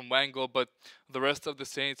map from Wangle, but the rest of the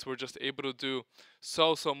Saints were just able to do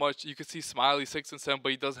so much. You could see Smiley 6 and 7,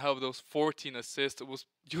 but he does have those 14 assists. It was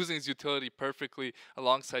using his utility perfectly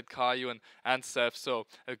alongside Caillou and Seth. So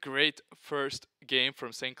a great first game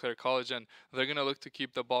from St. Clair College, and they're going to look to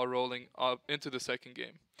keep the ball rolling up into the second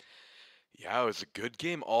game. Yeah, it was a good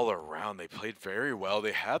game all around. They played very well.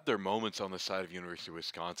 They had their moments on the side of University of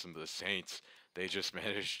Wisconsin, but the Saints, they just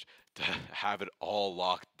managed to have it all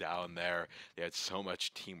locked down there. They had so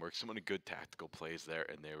much teamwork, so many good tactical plays there,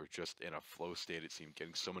 and they were just in a flow state, it seemed,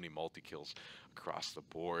 getting so many multi-kills across the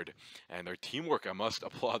board. And their teamwork, I must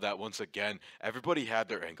applaud that once again. Everybody had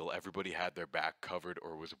their angle, everybody had their back covered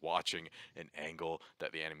or was watching an angle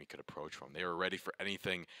that the enemy could approach from. They were ready for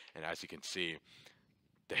anything, and as you can see,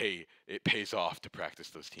 it pays off to practice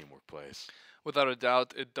those teamwork plays. Without a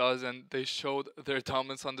doubt, it does, and they showed their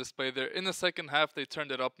dominance on display there. In the second half, they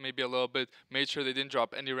turned it up maybe a little bit, made sure they didn't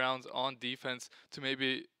drop any rounds on defense to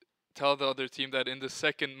maybe tell the other team that in the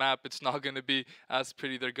second map it's not going to be as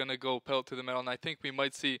pretty. They're going to go pedal to the metal, and I think we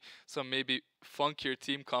might see some maybe funkier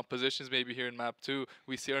team compositions maybe here in map 2.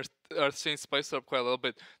 We see our Saints spice it up quite a little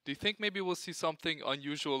bit. Do you think maybe we'll see something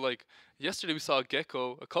unusual? Like yesterday we saw a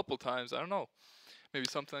Gecko a couple times. I don't know, maybe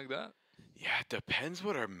something like that. Yeah, it depends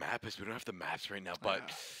what our map is. We don't have the maps right now, but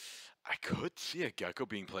Yeah. I could see a Gecko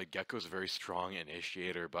being played. Gecko's a very strong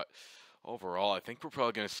initiator, but overall, I think we're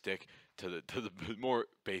probably going to stick to the more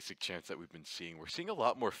basic chance that we've been seeing. We're seeing a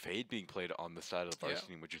lot more Fade being played on the side of the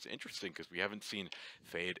Varsity team, which is interesting because we haven't seen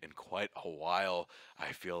Fade in quite a while.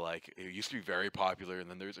 I feel like it used to be very popular, and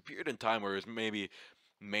then there was a period in time where it was maybe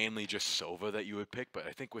mainly just Sova that you would pick, but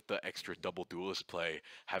I think with the extra double duelist play,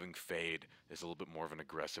 having Fade is a little bit more of an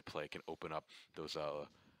aggressive play, can open up those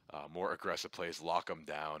more aggressive plays, lock them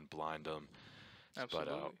down, blind them.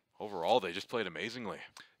 Absolutely. But overall, they just played amazingly.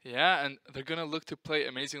 Yeah, and they're going to look to play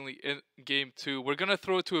amazingly in game 2. We're going to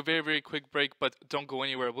throw it to a very, very quick break, but don't go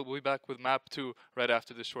anywhere. We'll be back with map 2 right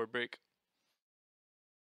after this short break.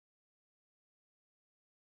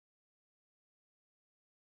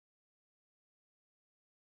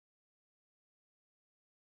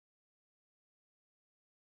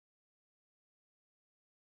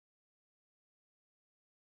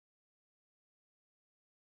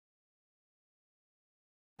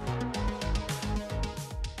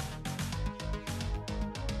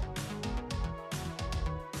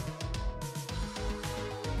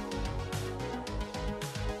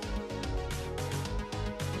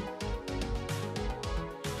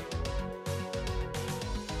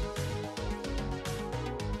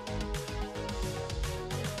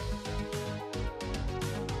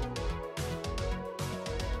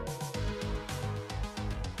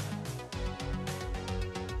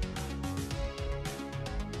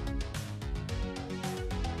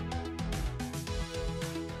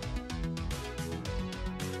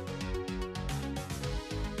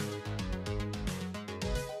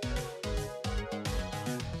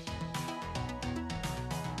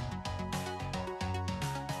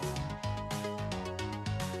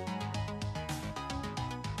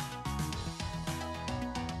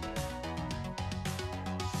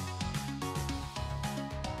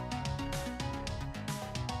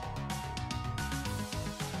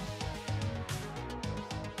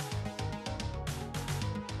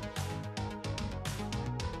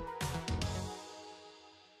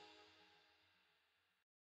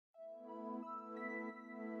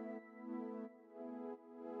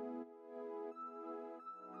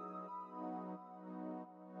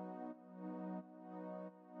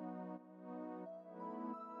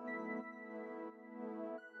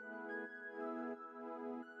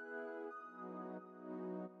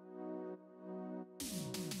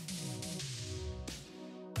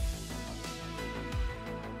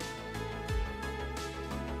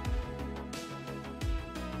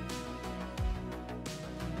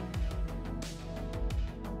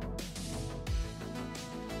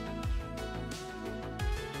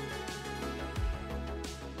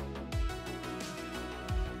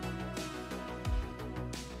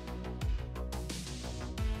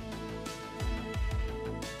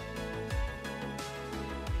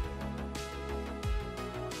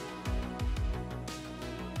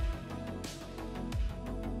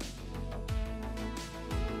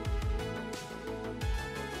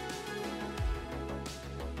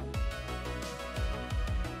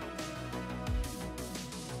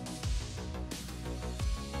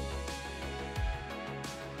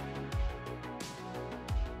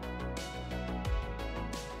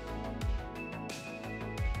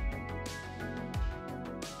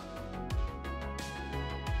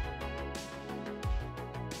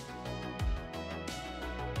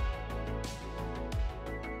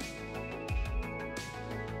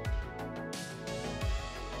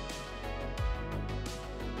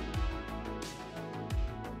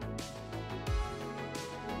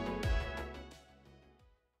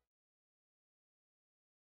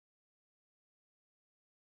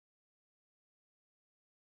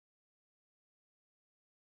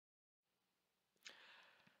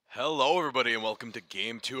 Hello, everybody, and welcome to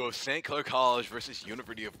Game 2 of St. Clair College versus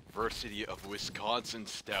University of Wisconsin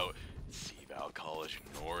Stout. cVAL College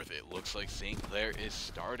North. It looks like St. Clair is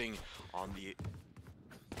starting on the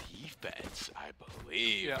defense, I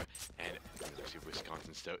believe. Yeah. And University of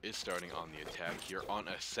Wisconsin Stout is starting on the attack here on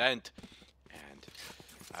Ascent. And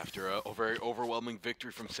after a very overwhelming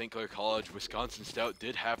victory from St. Clair College, Wisconsin Stout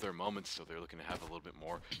did have their moments, so they're looking to have a little bit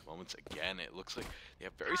more moments again. It looks like they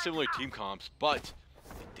have very similar team comps, but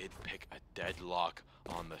they did pick a deadlock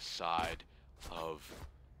on the side of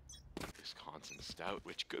Wisconsin Stout,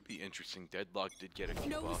 which could be interesting. Deadlock did get a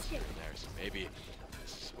few buffs here and there, so maybe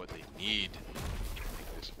this is what they need to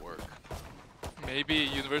make this work. Maybe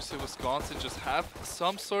University of Wisconsin just have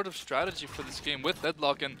some sort of strategy for this game with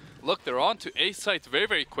Deadlock. And look, they're on to A site very,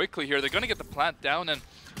 very quickly here. They're going to get the plant down, and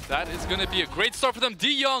that is going to be a great start for them.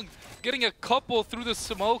 D-Young getting a couple through the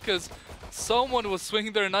smoke as someone was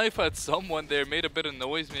swinging their knife at someone there. Made a bit of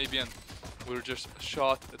noise maybe, and we were just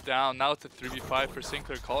shot down. Now it's a 3v5 for St.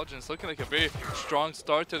 Clair College, and it's looking like a very strong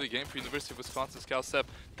start to the game for University of Wisconsin. Scout Step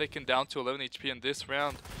taken down to 11 HP, and this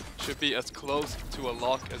round should be as close to a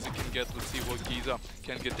lock as it can get. Let's see what Giza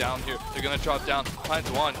can get down here. They're going to drop down, finds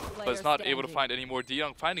one, but is not able to find any more.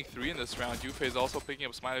 D-Young finding 3 in this round. Yufe is also picking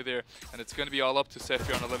up Smiley there, and it's going to be all up to Seth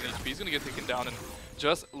here on 11 HP. He's going to get taken down, and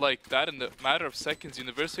just like that, in the matter of seconds,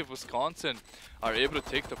 University of Wisconsin are able to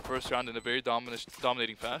take the first round in a very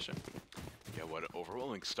dominating fashion. Yeah, what an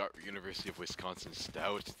overwhelming start for University of Wisconsin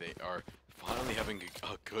Stout. They are finally having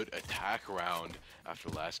a good attack round. After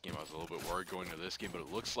last game, I was a little bit worried going into this game, but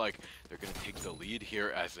it looks like they're going to take the lead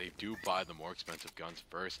here as they do buy the more expensive guns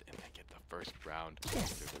first, and they get the first round under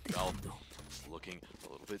the belt. It's looking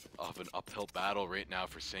a little bit of an uphill battle right now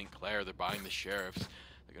for St. Clair. They're buying the Sheriffs.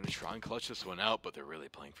 They're going to try and clutch this one out, but they're really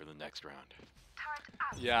playing for the next round.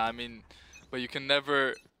 Yeah, I mean, but you can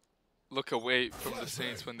never look away from the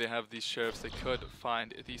Saints when they have these Sheriffs. They could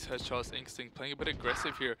find these headshots. Instinct playing a bit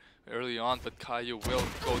aggressive here early on, but Caillou will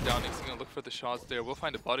go down. Instinct gonna look for the shots there. Will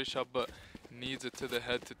find a body shot, but needs it to the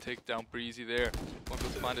head to take down Breezy there. Won't be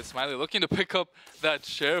able to find it. Smiley looking to pick up that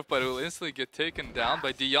Sheriff, but it will instantly get taken down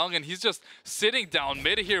by D-Young, and he's just sitting down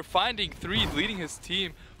mid here, finding 3, leading his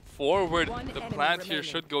team forward. The plant here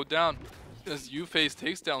should go down as U-Face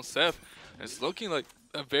takes down Seth. And it's looking like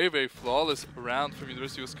a very, very flawless round from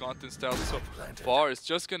University of Wisconsin Stout so far. It's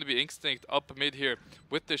just going to be Instinct up mid here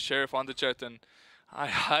with the Sheriff on the jet, and I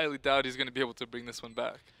highly doubt he's going to be able to bring this one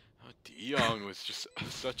back. D-Young was just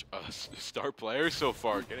such a star player so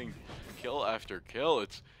far, getting kill after kill.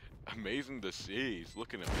 It's amazing to see. He's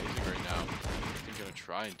looking amazing right now. He's going to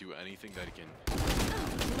try and do anything that he can.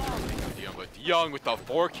 D-Young, but D-Young with the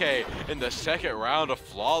 4K in the second round, a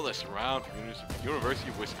flawless round for University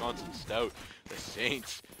of Wisconsin Stout. The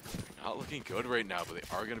Saints not looking good right now, but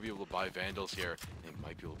they are going to be able to buy Vandals here. They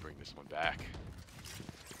might be able to bring this one back.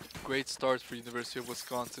 Great start for University of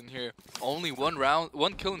Wisconsin here. Only one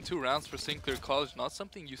kill in 2 rounds for St. Clair College. Not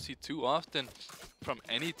something you see too often from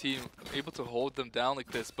any team able to hold them down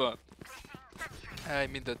like this. But I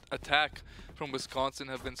mean, the attack from Wisconsin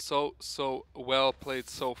have been so well played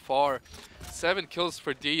so far. 7 kills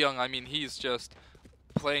for D-Young. I mean, he's just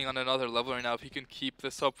playing on another level right now. If he can keep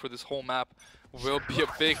this up for this whole map, will be a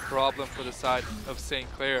big problem for the side of St.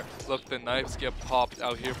 Clair. Look, the knives get popped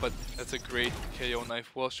out here, but that's a great KO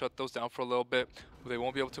knife. We'll shut those down for a little bit. They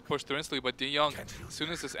won't be able to push through instantly, but D-Young, as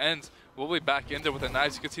soon as this ends, will be back in there with the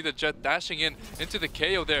knives. You can see the Jet dashing in into the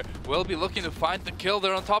KO there. Will be looking to find the kill.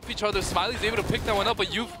 They're on top of each other. Smiley's able to pick that one up, but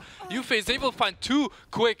Yufe is able to find 2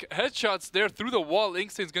 quick headshots there through the wall.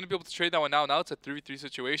 Instinct is going to be able to trade that one out. Now it's a 3v3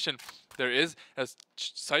 situation. There is a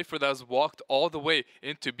Cypher that has walked all the way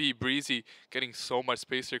into B. Breezy getting so much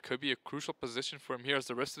space here. Could be a crucial position for him here as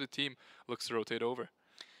the rest of the team looks to rotate over.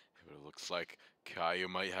 It looks like Caillou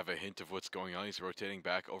might have a hint of what's going on. He's rotating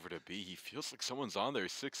back over to B. He feels like someone's on there.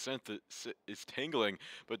 His sixth sense is tingling,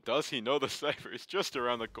 but does he know the Cypher is just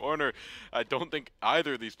around the corner? I don't think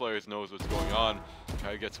either of these players knows what's going on.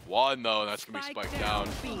 Caillou gets one though, and that's going to be spiked down.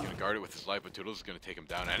 He's going to guard it with his life, but Toodles is going to take him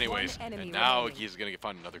down anyways. And now he's going to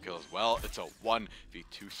find another kill as well. It's a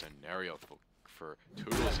 1v2 scenario for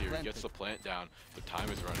Toodles here. He gets the plant down, but time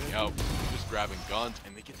is running out. Just grabbing guns,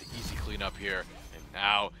 and they get the easy cleanup here. And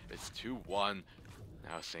now it's 2-1.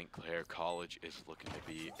 Now St. Clair College is looking to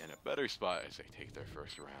be in a better spot as they take their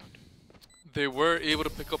first round. They were able to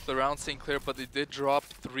pick up the round, St. Clair, but they did drop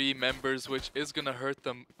 3 members, which is going to hurt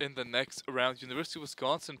them in the next round. University of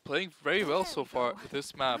Wisconsin playing very well so far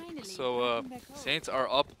this map. So Saints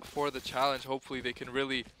are up for the challenge. Hopefully they can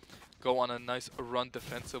really go on a nice run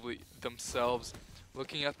defensively themselves.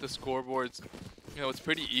 Looking at the scoreboards, you know, it's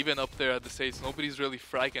pretty even up there at the States. Nobody's really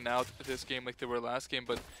fragging out this game like they were last game,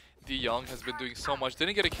 but D-Young has been doing so much.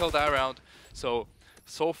 Didn't get a kill that round, so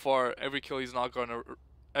far every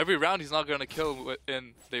round he's not gonna kill,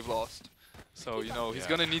 and they've lost. So, you know, he's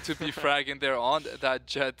gonna need to be fragging there on that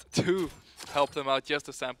Jet to help them out. Yes,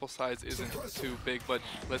 the sample size isn't too big, but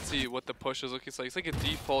let's see what the push is looking like. It's like a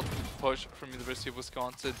default push from University of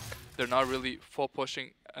Wisconsin. They're not really full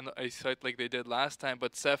pushing a site like they did last time,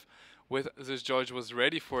 but Seth with this judge was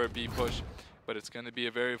ready for a B push, but it's going to be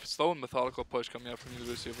a very slow and methodical push coming out from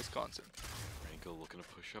University of Wisconsin. Wango looking to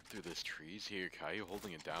push up through this trees here. Caillou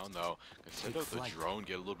holding it down though. Gonna send out the drone,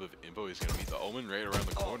 get a little bit of info. He's gonna meet the Omen right around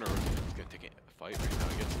the corner. He's gonna take a fight right now.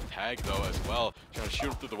 He gets the tag though as well. Trying to shoot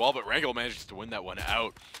him through the wall, but Wrangle manages to win that one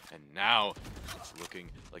out. And now it's looking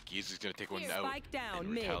like Giza's gonna take one out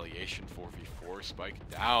in retaliation. 4v4 spike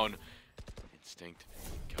down. Instinct.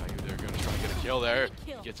 Caillou, they're gonna try to get a kill there.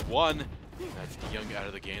 He gets one. That's Young out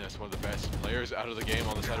of the game. That's one of the best players out of the game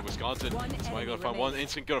on the side of Wisconsin. Somebody gonna find one.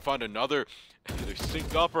 Instinct gonna find another. They're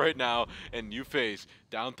synced up right now. And Uphase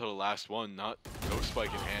down to the last one. No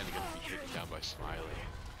spike in hand. They're gonna be taken down by Smiley.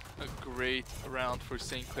 A great round for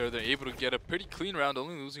St. Clair. They're able to get a pretty clean round,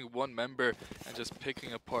 only losing one member and just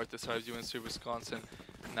picking apart the side of UNC Wisconsin.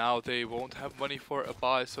 Now they won't have money for a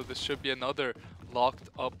buy, so this should be another locked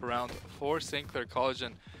up round for St. Clair College.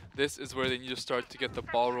 And this is where they need to start to get the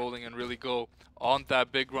ball rolling and really go on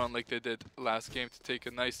that big run like they did last game to take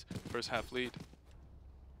a nice first half lead.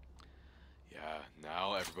 Yeah,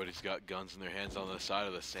 now everybody's got guns in their hands on the side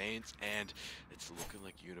of the Saints, and it's looking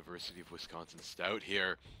like University of Wisconsin Stout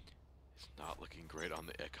here. It's not looking great on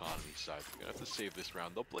the economy side. They're going to have to save this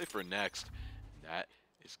round. They'll play for next, and that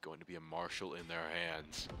is going to be a Marshall in their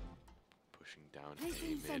hands. Pushing down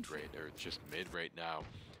a mid right, or just mid right now.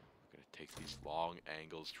 Take these long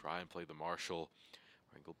angles, try and play the Marshall.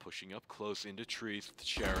 Wrangle pushing up close into trees with the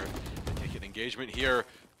Sheriff. They take an engagement here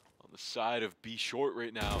on the side of B short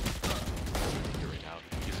right now.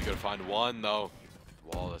 He's gonna find one though.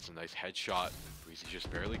 Wall, that's a nice headshot. Breezy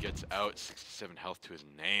just barely gets out. 67 health to his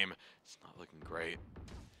name. It's not looking great.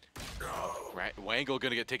 Wangle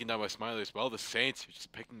gonna get taken down by Smiley as well. The Saints are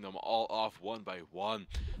just picking them all off one by one.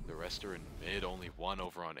 The rest are in mid, only one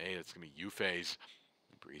over on A. That's gonna be Uphase.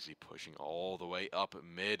 Breezy pushing all the way up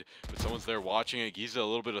mid, but someone's there watching it. Giza a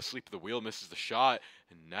little bit asleep at the wheel, misses the shot,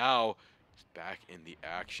 and now he's back in the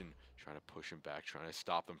action, trying to push him back, trying to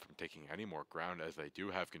stop them from taking any more ground as they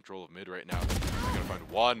do have control of mid right now. They're gonna find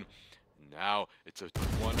one. Now it's a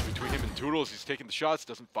one between him and Toodles. He's taking the shots,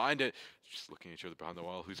 doesn't find it. Just looking at each other behind the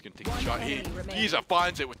wall. Who's going to take the shot? Giza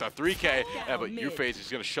finds it with the 3K, but Uphase is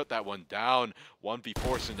going to shut that one down.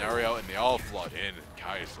 1v4 scenario, and they all flood in.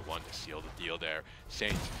 Kai is the one to seal the deal there.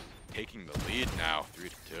 Saints taking the lead now, 3-2.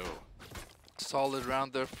 Solid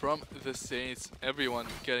round there from the Saints. Everyone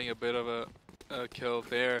getting a bit of a kill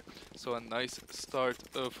there. So a nice start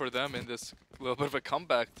for them in this little bit of a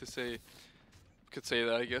comeback to say. Could say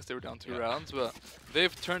that. I guess they were down 2 rounds, but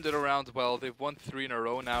they've turned it around well. They've won 3 in a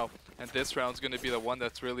row now, and this round's going to be the one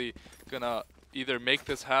that's really going to either make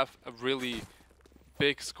this half a really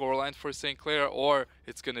big scoreline for St. Clair, or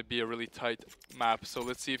it's going to be a really tight map. So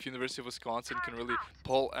let's see if University of Wisconsin can really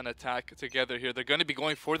pull an attack together here. They're going to be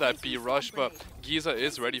going for that B rush, but Giza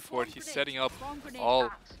is ready for it. He's setting up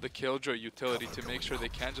all the Killjoy utility to make sure they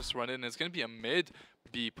can just run in. And it's going to be a mid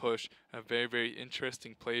B push. A very, very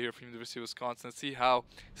interesting play here from University of Wisconsin. Let's see how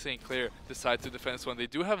St. Clair decides to defend this one. They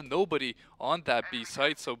do have nobody on that B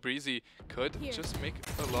site, so Breezy could just make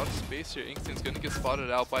a lot of space here. Inkton's going to get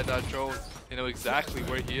spotted out by that drone. They know exactly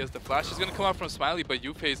where he is. The flash is going to come out from Smiley, but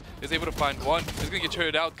Uphase is able to find one. He's going to get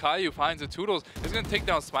traded out. Caillou finds the Toodles. He's going to take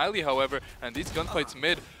down Smiley, however, and these gunfights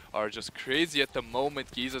mid are just crazy at the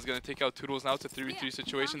moment. Giza's going to take out Toodles. Now it's a 3v3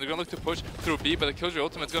 situation. They're going to look to push through B, but the Killjoy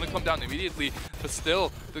ultimate's going to come down immediately. But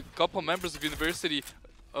still, the couple members of University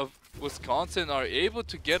of Wisconsin are able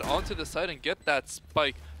to get onto the side and get that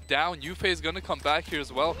spike down. Yuffei is going to come back here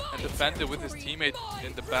as well and defend it with his teammate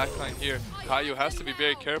in the backline here. Caillou has to be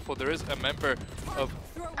very careful. There is a member of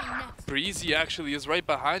Breezy actually is right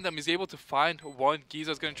behind them. He's able to find one.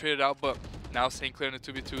 Giza's going to trade it out, but now St. Clair in a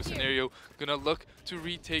 2v2 scenario. Going to look to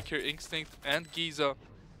retake here. Instinct and Giza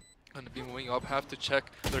going to be moving up. Have to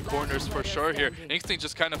check their corners for sure here. Instinct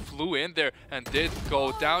just kind of flew in there and did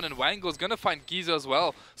go down, and Wango is going to find Giza as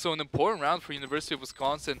well. So an important round for University of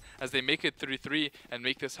Wisconsin as they make it 3-3 and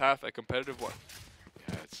make this half a competitive one.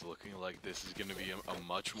 Yeah, it's looking like this is going to be a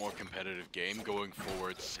much more competitive game going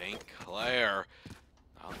forward. St. Clair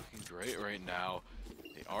not looking great right now.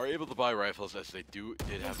 They are able to buy rifles as they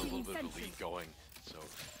did have a little bit of a lead going. So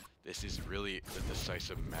this is really the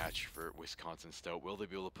decisive match for Wisconsin Stout. Will they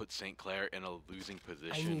be able to put St. Clair in a losing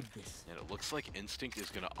position? And it looks like Instinct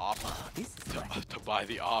is going to opt to buy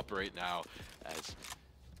the op right now, as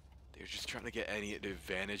they're just trying to get any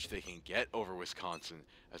advantage they can get over Wisconsin,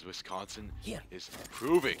 as Wisconsin is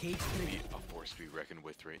proving to be a force to be reckoned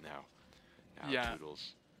with right now. Now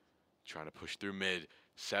Toodles trying to push through mid.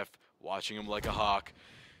 Seth watching him like a hawk.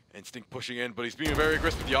 Instinct pushing in, but he's being very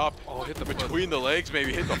aggressive with the op. Oh, hit the between the legs,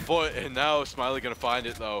 maybe hit the foot, and now Smiley gonna find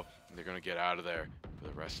it though. And they're gonna get out of there.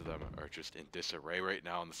 but the rest of them are just in disarray right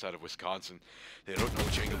now on the side of Wisconsin. They don't know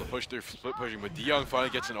which angle to push. They're split pushing, but DeYoung finally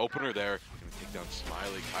gets an opener there. Gonna take down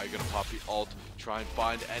Smiley. Kai gonna pop the ult, try and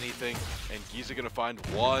find anything, and Giza gonna find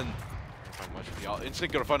one. Can't find much with the ult.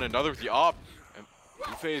 Instinct gonna find another with the op. And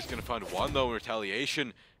Buffet is gonna find one though in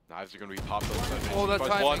retaliation. Knives are gonna be popped outside. Oh, that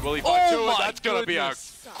time. One, will he find two? And My that's gonna be a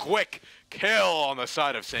goodness. quick kill on the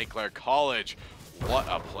side of St. Clair College. What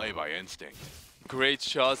a play by Instinct. Great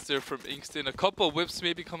shots there from Inkston. A couple of whips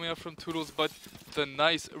maybe coming up from Toodles, but the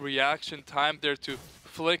nice reaction time there to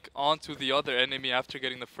flick onto the other enemy after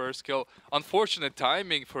getting the first kill. Unfortunate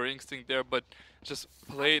timing for Instinct there, but just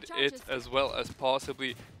played it as well as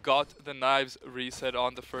possibly. Got the knives reset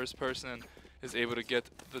on the first person and is able to get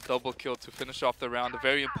the double kill to finish off the round. A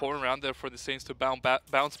very important round there for the Saints to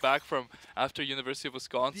bounce back from after University of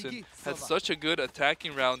Wisconsin. Had such a good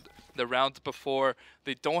attacking round the round before.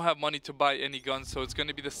 They don't have money to buy any guns, so it's going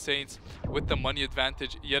to be the Saints with the money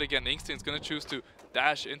advantage. Yet again, Instinct's going to choose to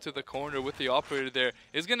dash into the corner with the operator there.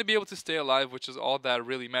 Is going to be able to stay alive, which is all that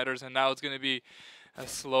really matters. And now it's going to be a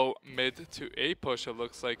slow mid to A push, it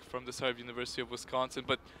looks like, from the side of University of Wisconsin.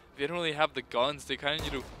 But they don't really have the guns. They kind of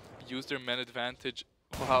need to use their men advantage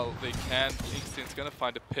while they can. Instinct's going to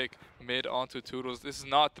find a pick mid onto Toodles. This is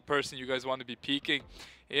not the person you guys want to be peeking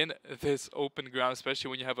in this open ground, especially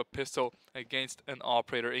when you have a pistol against an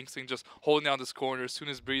operator. Instinct just holding down this corner. As soon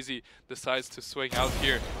as Breezy decides to swing out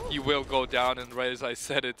here, he will go down, and right as I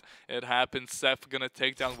said it, it happens. Seth gonna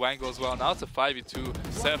take down Wango as well. Now it's a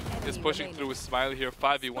 5v2. Seth is pushing through with Smiley here.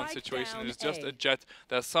 5v1 situation. It is just a jet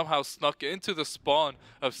that somehow snuck into the spawn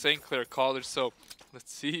of St. Clair College. So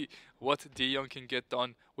let's see what DeYoung can get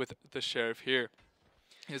done with the Sheriff here.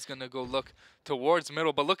 He's gonna go look towards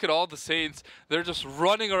middle, but look at all the Saints. They're just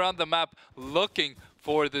running around the map looking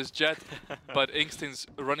for this jet, but Instinct's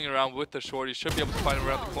running around with the short. He should be able to find him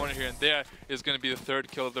around the corner here, and there is gonna be the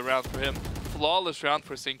third kill of the round for him. Flawless round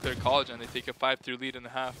for St. Clair College, and they take a 5-3 lead in the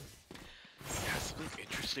half. Yeah, something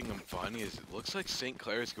interesting and funny is it looks like St.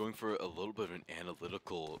 Clair is going for a little bit of an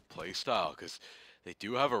analytical play style, because they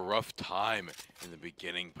do have a rough time in the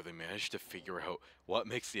beginning, but they managed to figure out what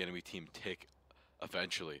makes the enemy team tick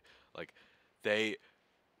eventually. Like, they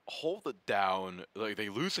hold it down, like they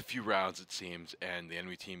lose a few rounds it seems, and the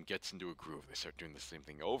enemy team gets into a groove. They start doing the same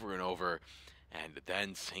thing over and over, and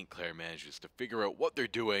then St. Clair manages to figure out what they're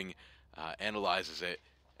doing, analyzes it,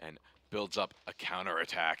 and builds up a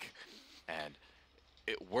counterattack. And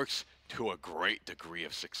it works to a great degree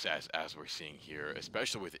of success, as we're seeing here,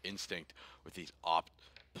 especially with Instinct, with these op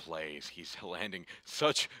plays. He's landing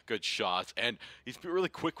such good shots, and he's been really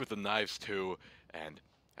quick with the knives too. And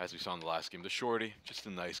as we saw in the last game, the shorty, just a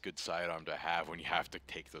nice good sidearm to have when you have to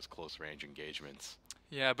take those close range engagements.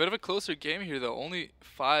 Yeah, a bit of a closer game here though. Only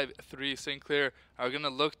 5-3. St. Clair are going to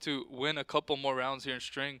look to win a couple more rounds here and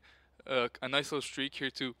string a nice little streak here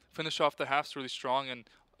to finish off the halves really strong and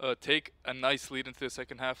take a nice lead into the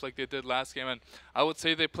second half like they did last game. And I would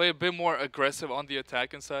say they play a bit more aggressive on the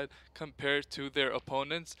attacking side compared to their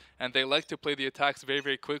opponents, and they like to play the attacks very,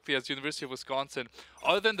 very quickly. As University of Wisconsin,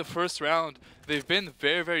 other than the first round, they've been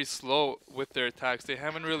very, very slow with their attacks. They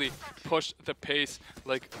haven't really pushed the pace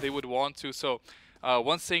like they would want to. So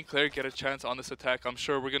once St. Clair get a chance on this attack, I'm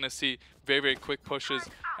sure we're going to see very, very quick pushes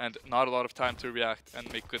and not a lot of time to react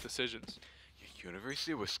and make good decisions.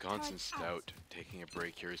 University of Wisconsin Stout taking a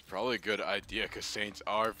break here is probably a good idea, because Saints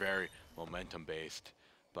are very momentum-based.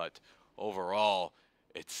 But overall,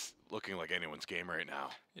 it's looking like anyone's game right now.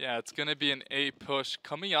 Yeah, it's going to be an A push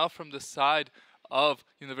coming out from the side of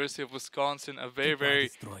University of Wisconsin. A very,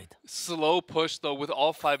 very slow push, though, with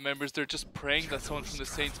all 5 members. They're just praying that someone from the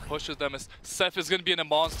Saints pushes them, as Seth is going to be in a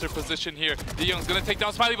monster position here. DeYoung's going to take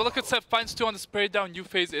down Smiley, but look at Seth, finds 2 on the spray down.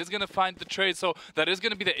 U-Phase is going to find the trade, so that is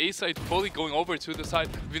going to be the A side fully going over to the side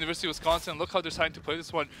of University of Wisconsin. Look how they're starting to play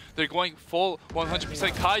this one. They're going full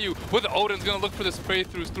 100%. Caillou with Odin's going to look for the spray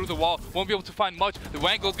throughs through the wall. Won't be able to find much. The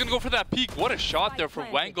Wangle's going to go for that peek. What a shot there from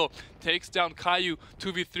Wangle. Takes down Caillou.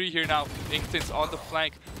 2v3 here now. Instinct's on the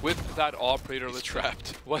flank with that operator. He's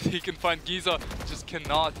trapped. What he can find. Giza just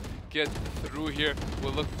cannot get through here.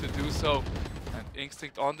 Will look to do so. And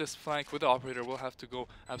Instinct on this flank with the operator will have to go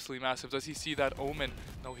absolutely massive. Does he see that Omen?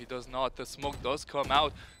 No, he does not. The smoke does come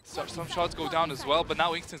out. So, some shots go down as well, but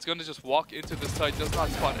now Instinct's going to just walk into the side. Does not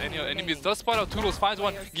spot any enemies. Does spot out Toodles, finds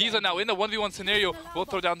one. Giza now in the 1v1 scenario will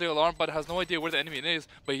throw down the alarm, but has no idea where the enemy is.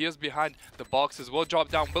 But he is behind the boxes. Will drop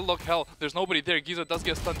down. Will look hell. There's nobody there. Giza does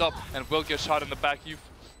get stunned up and will get shot in the back.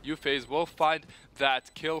 U-Phase will find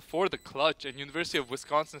that kill for the clutch, and University of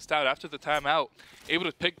Wisconsin Stout, after the timeout, able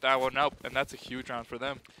to pick that one up, and that's a huge round for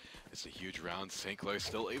them. It's a huge round. St. Clair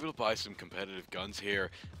still able to buy some competitive guns here.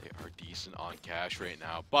 They are decent on cash right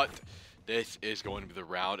now, but this is going to be the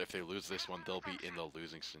round. If they lose this one, they'll be in the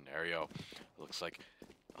losing scenario. It looks like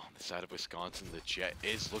on the side of Wisconsin, the Jet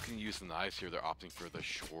is looking to use the knives here. They're opting for the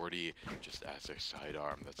Shorty just as their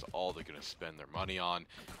sidearm. That's all they're going to spend their money on.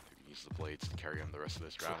 Use the blades to carry on the rest of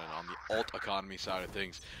this round. And on the alt economy side of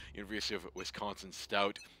things, University of Wisconsin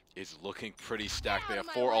Stout is looking pretty stacked. They have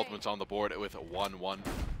 4 ultimates on the board with 1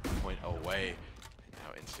 point away. And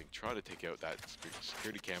now Instinct trying to take out that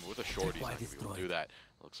security cam with a Shorty. He's not going to be able to do that.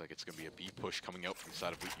 Looks like it's going to be a B push coming out from the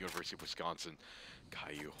side of University of Wisconsin.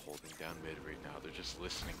 Caillou holding down mid right now. They're just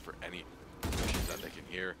listening for any pushes that they can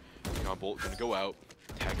hear. Bolt going to go out,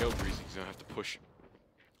 tag out Breezy. He's going to have to push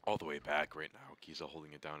all the way back right now. Giza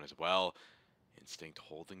holding it down as well. Instinct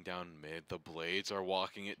holding down mid. The Blades are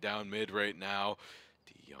walking it down mid right now.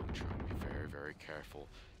 DeYoung trying to be very, very careful.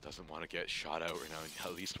 Doesn't want to get shot out right now. He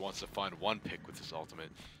at least wants to find one pick with his ultimate.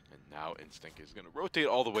 And now Instinct is going to rotate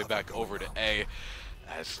all the way back over to A,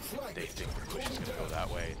 as they think the push is going to go that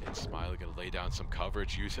way. And Smiley going to lay down some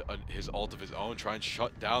coverage, use his ult of his own, try and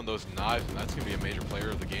shut down those knives, and that's going to be a major player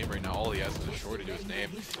of the game right now. All he has is a Shorty to his name.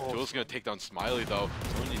 Duel's going to take down Smiley though.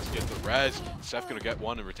 Someone needs to get the res. Seth going to get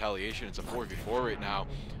one in retaliation. It's a 4v4 right now.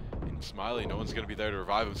 And Smiley, no one's going to be there to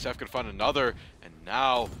revive him. Seth going to find another, and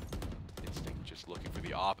now Instinct just looking for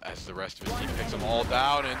the op as the rest of his team picks them all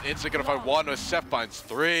down, and Instinct gonna find one, as Seth finds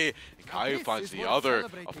 3, and Caillou finds the other.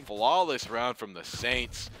 A flawless round from the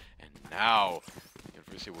Saints, and now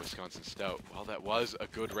University of Wisconsin Stout. Well, that was a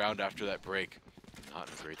good round after that break. Not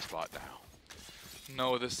in a great spot now.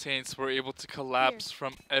 No, the Saints were able to collapse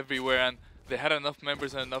from everywhere, and they had enough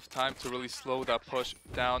members and enough time to really slow that push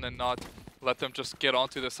down and not let them just get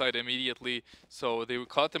onto the site immediately. So they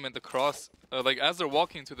caught them in the cross. Like as they're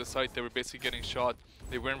walking to the site, they were basically getting shot.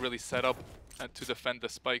 They weren't really set up to defend the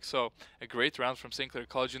spike. So a great round from St. Clair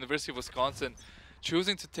College. University of Wisconsin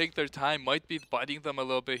choosing to take their time might be biting them a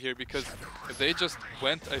little bit here, because if they just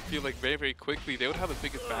went, I feel like very, very quickly, they would have a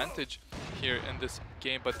big advantage here in this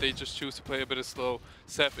game, but they just choose to play a bit of slow.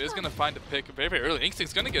 Seth is going to find a pick very, very early.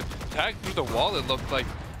 Instinct's going to get tagged through the wall, it looked like,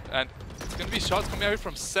 and it's going to be shots coming out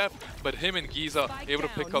from Seth, but him and Giza able to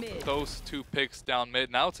pick up those 2 picks down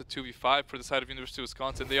mid. Now it's a 2v5 for the side of University of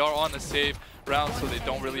Wisconsin. They are on a save round, so they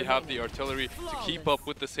don't really have the artillery to keep up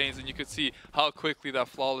with the Saints, and you could see how quickly that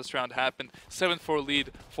flawless round happened. 7-4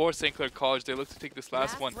 lead for St. Clair College. They look to take this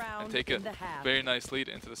last one and take a very nice lead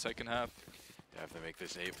into the second half. If they make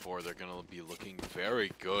this 8-4, they're going to be looking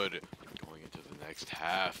very good going into the next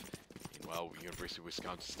half. Well, University of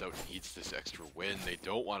Wisconsin Stout needs this extra win. They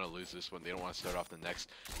don't want to lose this one. They don't want to start off the next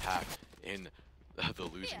half in the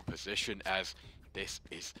losing position, as this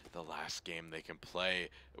is the last game they can play,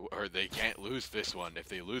 or they can't lose this one. If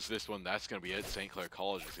they lose this one, that's going to be it. St. Clair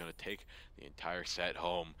College is going to take the entire set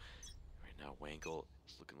home. Right now, Wangle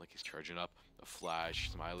is looking like he's charging up a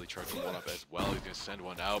flash. Smiley charging one up as well. He's going to send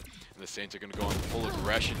one out, and the Saints are going to go on full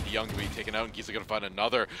aggression. DeYoung to be taken out, and Giza going to find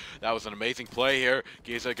another. That was an amazing play here.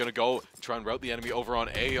 Giza going to go try and route the enemy over on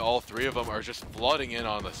A. All 3 of them are just flooding in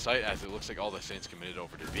on the site, as it looks like all the Saints committed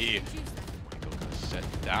over to B. Wangle going to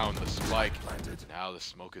set down the spike. Now the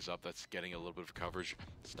smoke is up. That's getting a little bit of coverage,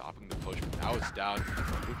 stopping the push, but now it's down.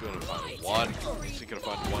 We're going to find one. Instinct going to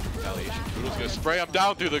find one retaliation. Poodle's going to spray him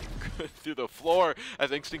down through the through the floor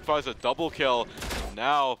as Instinct finds a double kill. And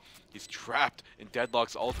now he's trapped in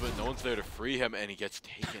Deadlock's ultimate. No one's there to free him, and he gets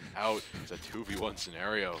taken out. It's a 2v1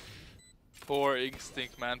 scenario. Poor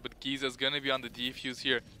Instinct, man, but Giza's gonna be on the defuse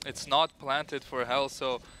here. It's not planted for hell,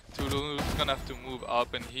 so Tudulu's gonna have to move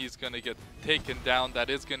up, and he's gonna get taken down. That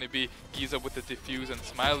is gonna be Giza with the defuse, and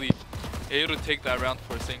Smiley able to take that round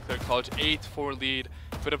for St. Clair College. 8-4 lead.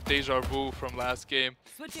 Bit of deja vu from last game.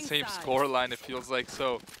 Same score line, it feels like.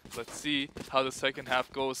 So let's see how the second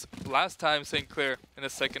half goes. Last time St. Clair in the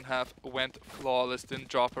second half went flawless, didn't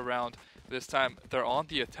drop around. This time they're on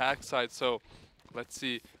the attack side, so let's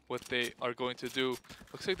see what they are going to do.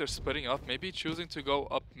 Looks like they're splitting up, maybe choosing to go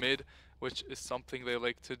up mid, which is something they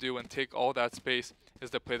like to do, and take all that space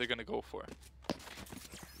is the play they're going to go for.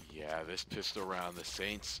 Yeah, this pistol round, the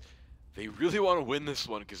Saints, they really want to win this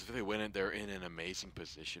one, because if they win it, they're in an amazing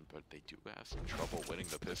position, but they do have some trouble winning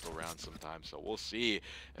the pistol round sometimes, so we'll see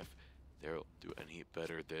if they'll do any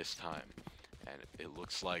better this time. And it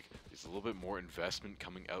looks like there's a little bit more investment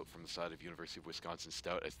coming out from the side of University of Wisconsin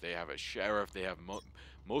Stout, as they have a Sheriff, they have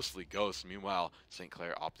mostly Ghosts. Meanwhile, St.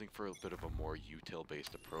 Clair opting for a bit of a more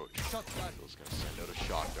util-based approach. Bill's going to send out a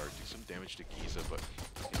shock dart, do some damage to Giza, but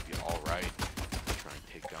it's going to be all right. Try and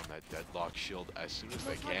take down that Deadlock shield as soon as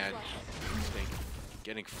they can. Instinct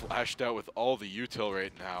getting flashed out with all the util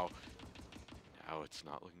right now. now it's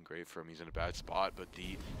not looking great for him. He's in a bad spot, but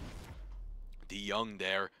the Young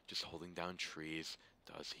there just holding down trees.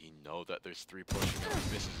 Does he know that there's 3 pushing him?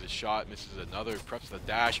 Misses his shot, misses another, preps the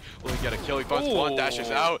dash. Will he get a kill? He finds one, dashes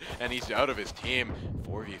out, and he's out of his team.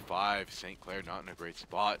 4v5, St. Clair not in a great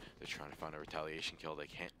spot. They're trying to find a retaliation kill. They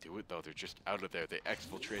can't do it though. They're just out of there. They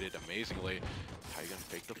exfiltrated amazingly. How are you going to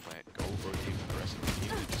fake the plant? Go rotate with the rest of the team.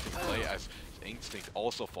 They're just going to play as Instinct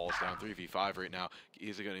also falls down. 3v5 right now.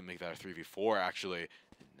 He's going to make that a 3v4 actually.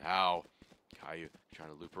 And now Caillou trying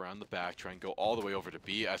to loop around the back, try and go all the way over to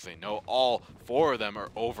B, as they know all 4 of them are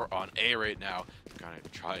over on A right now. Gonna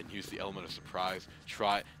try and use the element of surprise,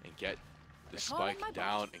 try and get the spike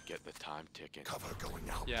down and get the time ticking. Cover going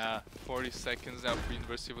out. Yeah, 40 seconds now for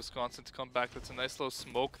University of Wisconsin to come back. That's a nice little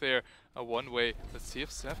smoke there, one way. Let's see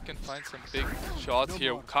if Seth can find some big shots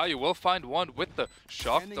here. Caillou will find one with the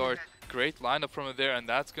shock dart. Great lineup from there, and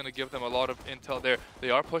that's going to give them a lot of intel there. They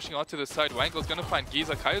are pushing onto the side. Wangel's going to find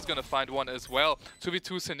Giza. Caillou's going to find one as well.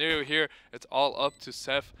 2v2 scenario here. It's all up to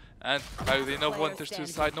Seth and Caillou. They know one. There's to the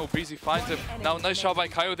side. No, Breezy finds him. Now, nice shot by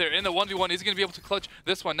Caillou there in the 1v1. He's going to be able to clutch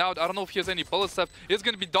this one. Now, I don't know if he has any bullets left. He's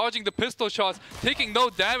going to be dodging the pistol shots, taking no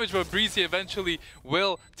damage, but Breezy eventually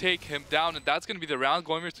will take him down, and that's going to be the round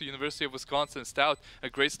going here to University of Wisconsin. Stout, a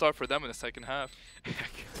great start for them in the second half.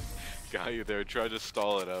 Caillou there tried to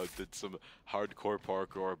stall it out, did some hardcore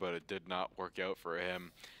parkour, but it did not work out for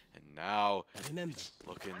him. And now it's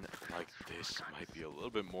looking like this might be a little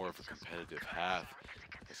bit more of a competitive half.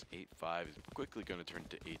 This 8-5 is quickly going to turn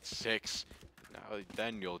to 8-6. Now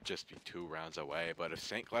then you'll just be 2 rounds away. But if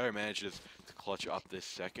St. Clair manages to clutch up this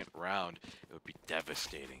second round, it would be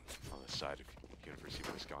devastating on the side of University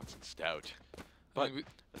of Wisconsin Stout. But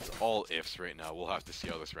it's all ifs right now. We'll have to see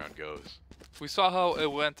how this round goes. We saw how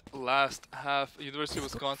it went last half. University of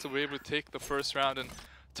Wisconsin were able to take the first round and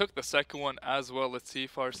took the second one as well. Let's see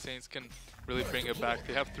if our Saints can really bring it back.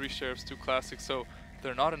 They have 3 Sheriffs, 2 Classics, so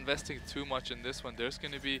they're not investing too much in this one. There's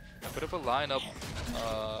going to be a bit of a lineup.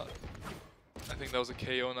 I think that was a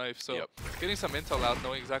KO knife, so getting some intel out,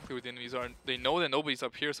 knowing exactly where the enemies are. They know that nobody's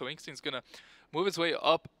up here, so Instinct's going to move his way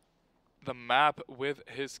up the map with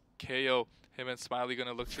his KO. Him and Smiley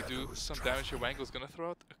gonna look to do some damage here. Wangel's gonna throw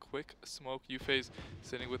out a quick smoke. U-Phase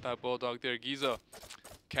sitting with that Bulldog there. Giza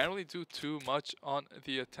can't really do too much on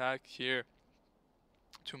the attack here.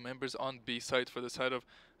 2 members on B side for the side of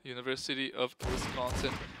University of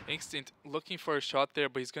Wisconsin. Instinct looking for a shot there,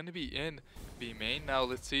 but he's gonna be in B main now.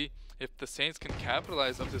 Let's see if the Saints can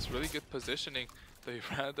capitalize on this really good positioning they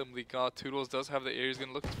randomly got. Toodles does have the air. He's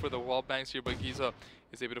gonna look for the wall bangs here, but Giza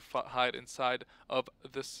is able to hide inside of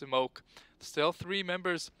the smoke. Still 3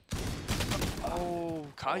 members. Oh,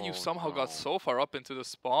 Caillou somehow got so far up into the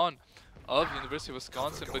spawn of University of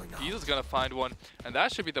Wisconsin, but Giza's gonna find one, and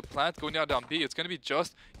that should be the plant going down B. It's gonna be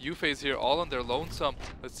just U-Phase here, all on their lonesome.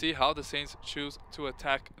 Let's see how the Saints choose to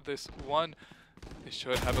attack this one. They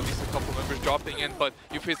should have at least a couple members dropping in, but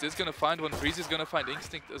U-Phase is going to find one. Breezy's going to find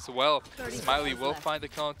Instinct as well. Smiley will find the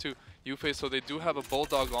count to U-Phase, so they do have a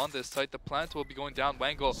Bulldog on this site. The plant will be going down.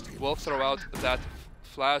 Wangel will throw out that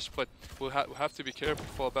flash, but we'll have to be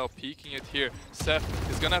careful about peeking it here. Seth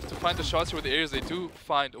is going to have to find the shots where the areas. They do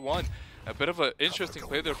find one. A bit of an interesting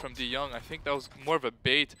play there from D Young. I think that was more of a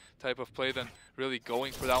bait type of play than really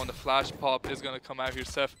going for that one. The flash pop is going to come out here.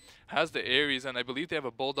 Seth has the Aries, and I believe they have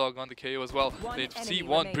a Bulldog on the KO as well. They see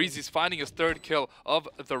one. Breezy's finding his 3rd kill of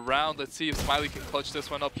the round. Let's see if Smiley can clutch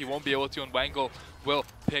this one up. He won't be able to, and Wangle will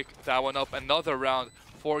pick that one up. Another round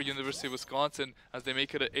for University of Wisconsin as they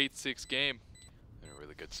make it an 8-6 game. In a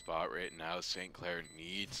really good spot right now. St. Clair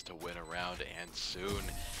needs to win a round, and soon.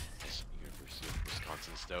 University of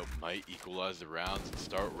Wisconsin Stout might equalize the rounds and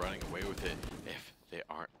start running away with it if they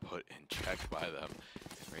aren't put in check by them.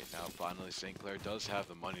 And right now, finally, St. Clair does have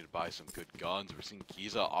the money to buy some good guns. We're seeing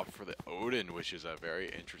Giza opt for the Odin, which is a very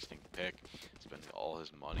interesting pick. Spending all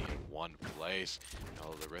his money in one place. And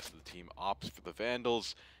all the rest of the team opts for the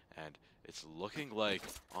Vandals. And it's looking like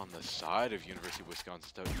on the side of University of Wisconsin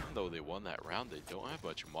Stout, even though they won that round, they don't have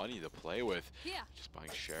much money to play with. Just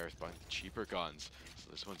buying Sheriffs, buying the cheaper guns. So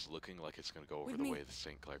this one's looking like it's going to go over the way of the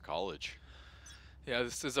St. Clair College. Yeah,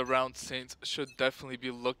 this is a round Saints should definitely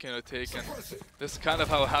be looking to take, and this is kind of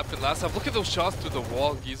how it happened last time. Look at those shots through the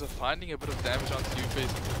wall. Giza finding a bit of damage onto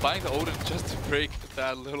U-Phase, buying the Odin just to break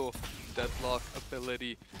that little deadlock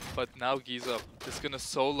ability. But now Giza is going to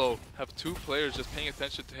solo, have 2 players just paying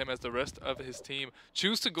attention to him as the rest of his team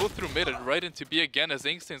choose to go through mid and right into B again, as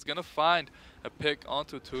Instinct is going to find a pick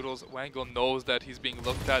onto Toodles. Wangle knows that he's being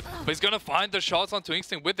looked at, but he's going to find the shots onto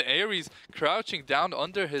Instinct with the Aries crouching down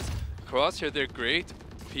under his crosshair. They're great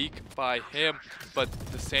peek by him, but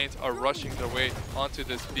the Saints are rushing their way onto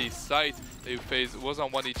this B site. they face was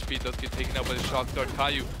on 1 HP, does get taken out by the shock dart.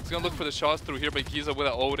 Caillou is going to look for the shots through here, but Giza with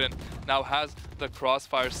an Odin now has the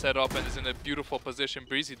crossfire set up and is in a beautiful position.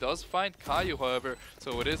 Breezy does find Caillou, however,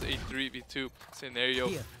 so it is a 3v2 scenario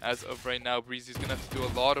as of right now. Breezy's going to have to do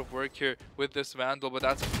a lot of work here with this Vandal, but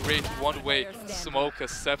that's a great one-way smoke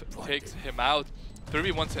as Seth takes him out.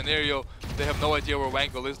 3v1 scenario, they have no idea where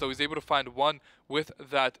Wangle is, though he's able to find one with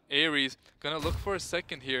that Ares. Gonna look for a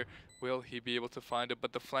second here. Will he be able to find it?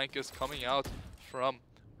 But the flank is coming out from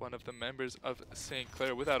one of the members of St.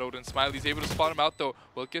 Clair with that Odin. Smiley's able to spot him out, though.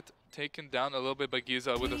 Will get taken down a little bit by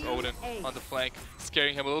Giza with his Odin on the flank,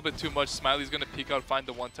 scaring him a little bit too much. Smiley's gonna peek out, find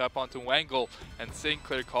the one tap onto Wangle, and St.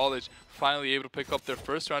 Clair College finally able to pick up their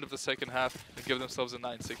first round of the second half and give themselves a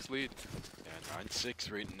 9-6 lead.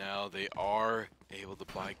 9-6 right now. They are able to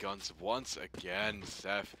buy guns once again.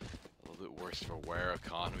 Seth, a little bit worse for wear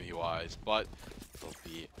economy-wise, but they'll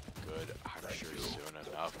be good, I'm sure, soon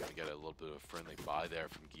enough. Gonna get a little bit of a friendly buy there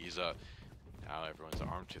from Giza. Now everyone's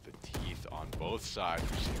armed to the teeth on both sides.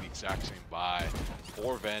 We're seeing the exact same buy.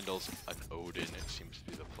 4 Vandals, an Odin. It seems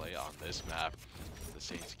to be the play on this map. The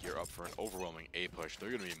Saints gear up for an overwhelming A push. They're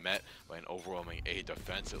going to be met by an overwhelming A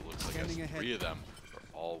defense. It looks like as 3 of them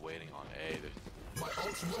are all waiting on A.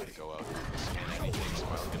 Smoke's going to go out, scan anything.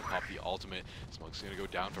 Smoke's going to pop the ultimate. Smoke's going to go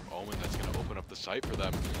down from Omen. That's going to open up the site for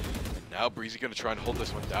them. And now Breezy going to try and hold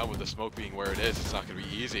this one down with the smoke being where it is. It's not going to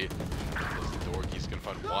be easy. Close the door. He's going to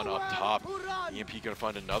find one up top. EMP going to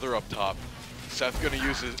find another up top. Seth going to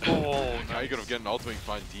use his... Oh, now you're going to get an ultimate.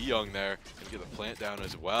 Find D Young there. Going to get the plant down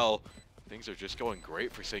as well. Things are just going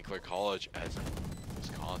great for St. Clair College as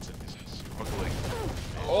Wisconsin is struggling.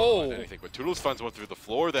 Oh! Anything, but Toodles finds one through the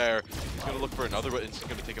floor there. He's going to look for another, but it's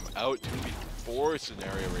going to take him out. 2v4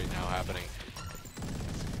 scenario right now happening.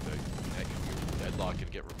 The deadlock can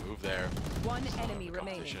get removed there. One enemy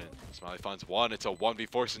remaining. Smiley finds one. It's a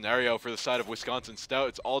 1v4 scenario for the side of Wisconsin Stout.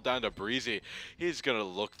 It's all down to Breezy. He's going to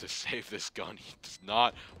look to save this gun. He does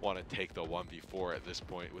not want to take the 1v4 at this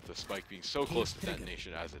point with the spike being so close to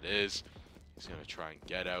detonation as it is. He's going to try and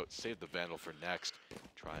get out, save the Vandal for next,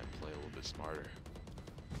 try and play a little bit smarter.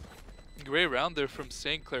 Great round there from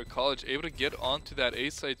St. Clair College, able to get onto that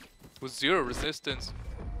A site with 0 resistance.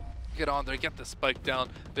 Get on there, get the spike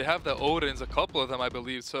down. They have the Odins, a couple of them I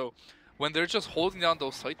believe, so when they're just holding down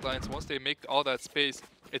those sight lines, once they make all that space,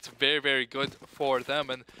 it's very, very good for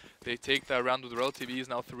them, and they take that round with relative ease,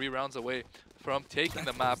 now 3 rounds away from taking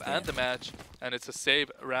the map and the match, and it's a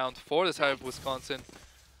save round for the side of Wisconsin.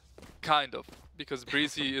 Kind of, because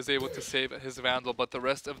Breezy is able to save his Vandal, but the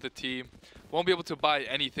rest of the team won't be able to buy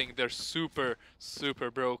anything. They're super, super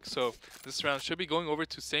broke. So this round should be going over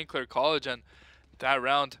to St. Clair College, and that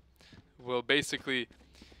round will basically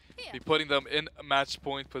be putting them in match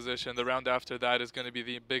point position. The round after that is going to be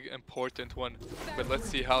the big important one, but let's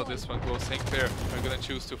see how this one goes. St. Clair are going to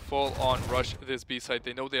choose to full on rush this B site.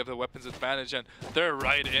 They know they have the weapons advantage and they're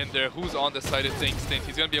right in there. Who's on the site? It's Instinct.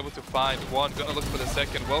 He's going to be able to find one, going to look for the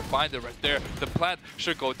second. Will find it right there. The plant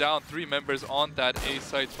should go down. 3 members on that A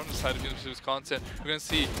site from the side of University of Wisconsin. We're going to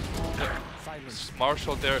see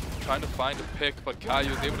Marshall there trying to find a pick, but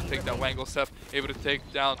Caillou is able to take down Wangle. Seth able to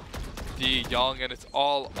take down D Young, and it's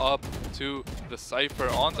all up to the Cypher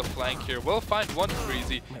on the flank here. We'll find one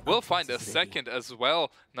Breezy. We'll find a second as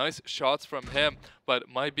well. Nice shots from him, but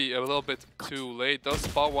might be a little bit too late. Does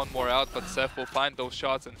spot one more out, but Seth will find those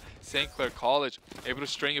shots, and St. Clair College able to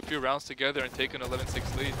string a few rounds together and take an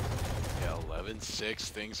 11-6 lead. Yeah, 11-6.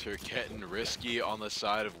 Things are getting risky on the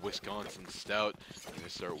side of Wisconsin Stout. They're going to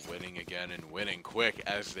start winning again and winning quick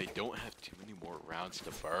as they don't have too many more rounds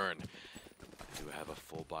to burn. Do have a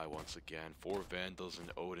full buy once again. 4 Vandals and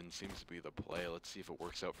Odin seems to be the play. Let's see if it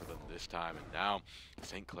works out for them this time. And now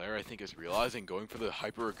St. Clair, I think, is realizing going for the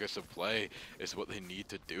hyper-aggressive play is what they need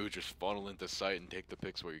to do. Just funnel into sight and take the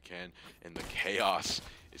picks where you can. In the chaos,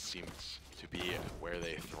 it seems to be where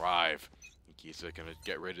they thrive. Giza gonna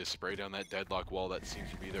get ready to spray down that deadlock wall that seems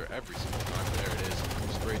to be there every single time. There it is.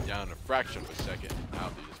 Sprayed down in a fraction of a second. Now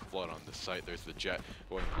they just flood on the site. There's the jet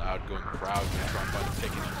going loud, going proud. Gonna try and find the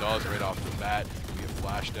pick, and he does right off the bat. We get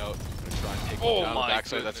flashed out. Gonna try and take him down the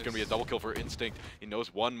backside. That's gonna be a double kill for Instinct. He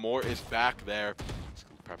knows one more is back there. He's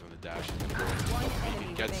prepping the dash. He's gonna go into the peek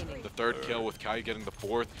and gets the 3rd kill with Kai getting the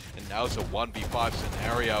 4th. And now it's a 1v5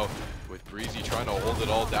 scenario with Breezy trying to hold it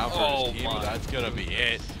all down for his team. But that's gonna be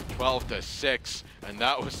it. 12-6, and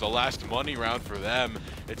that was the last money round for them.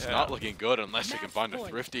 It's not looking good unless they can find a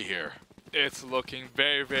thrifty here. It's looking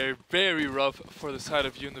very, very, very rough for the side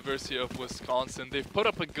of University of Wisconsin. They've put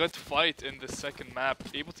up a good fight in the second map,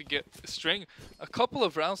 able to string a couple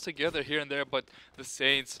of rounds together here and there, but the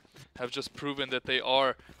Saints have just proven that they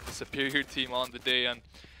are the superior team on the day, and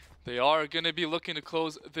They are going to be looking to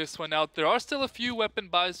close this one out. There are still a few weapon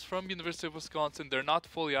buys from University of Wisconsin. They're not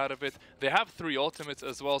fully out of it. They have 3 ultimates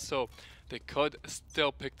as well, so they could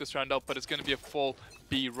still pick this round up, but it's going to be a full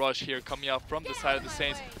B rush here coming out from the side of the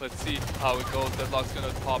Saints. Let's see how it goes. Deadlock's going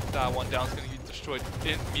to pop that one down. It's going to get destroyed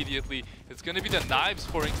immediately. It's going to be the knives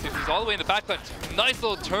for Inkscape. He's all the way in the backline. Nice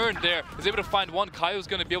little turn there. He's able to find one. Kaio's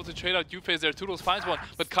going to be able to trade out Uphase there. Toodles finds one,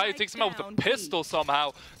 but Kaio takes him out with a pistol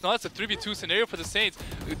somehow. Now that's a 3v2 scenario for the Saints.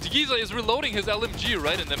 Giza is reloading his LMG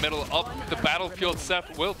right in the middle of the battlefield.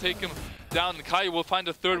 Seth will take him down. Kaio will find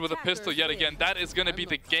a third with a pistol yet again. That is going to be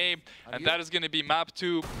the game, and that is going to be map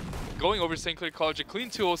 2 going over St. Clair College. A clean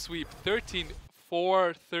 2-0 sweep, 13-4,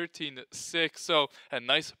 13-6. So a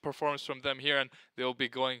nice performance from them here, and they'll be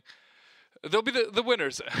the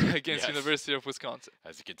winners against University of Wisconsin.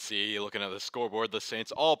 As you can see, looking at the scoreboard, the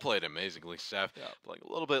Saints all played amazingly. Seth playing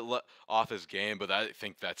a little bit off his game, but I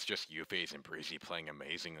think that's just Uphase and Breezy playing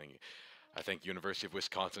amazingly. I think University of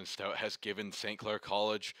Wisconsin Stout has given St. Clair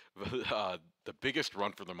College the biggest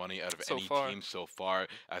run for their money out of any team so far.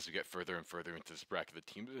 As we get further and further into this bracket, the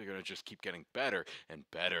teams are going to just keep getting better and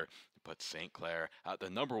better. But St. Clair, at the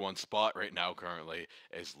 #1 spot right now currently,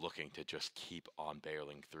 is looking to just keep on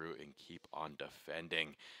barreling through and keep on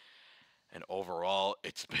defending. And overall,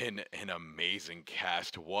 it's been an amazing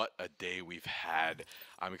cast. What a day we've had.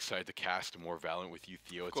 I'm excited to cast more Valorant with you,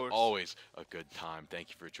 Theo. It's always a good time. Thank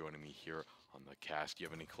you for joining me here on the cast. Do you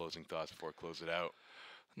have any closing thoughts before I close it out?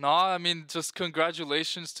 No, I mean, just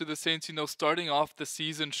congratulations to the Saints, you know, starting off the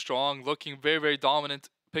season strong, looking very, very dominant,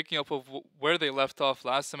 picking up of where they left off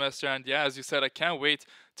last semester. And yeah, as you said, I can't wait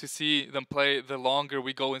to see them play the longer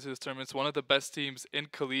we go into this tournament. It's one of the best teams in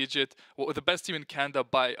collegiate, well, the best team in Canada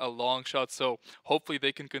by a long shot. So hopefully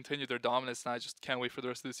they can continue their dominance, and I just can't wait for the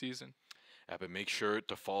rest of the season. Yeah, but make sure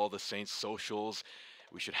to follow the Saints socials.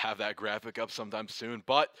 We should have that graphic up sometime soon.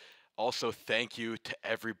 But also, thank you to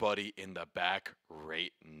everybody in the back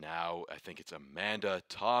right now. I think it's Amanda,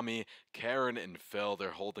 Tommy, Karen, and Phil. They're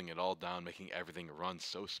holding it all down, making everything run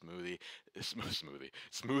so smoothly. But it's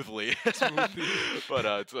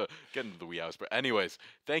getting to the wee hours. But anyways,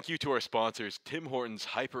 thank you to our sponsors, Tim Hortons,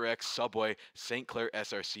 HyperX, Subway, St. Clair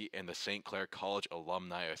SRC, and the St. Clair College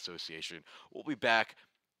Alumni Association. We'll be back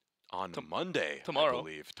on Monday, tomorrow. I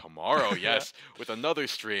believe. Tomorrow, yes, with another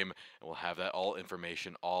stream. And we'll have that all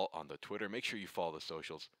information all on the Twitter. Make sure you follow the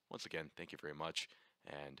socials. Once again, thank you very much,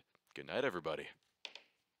 and good night, everybody.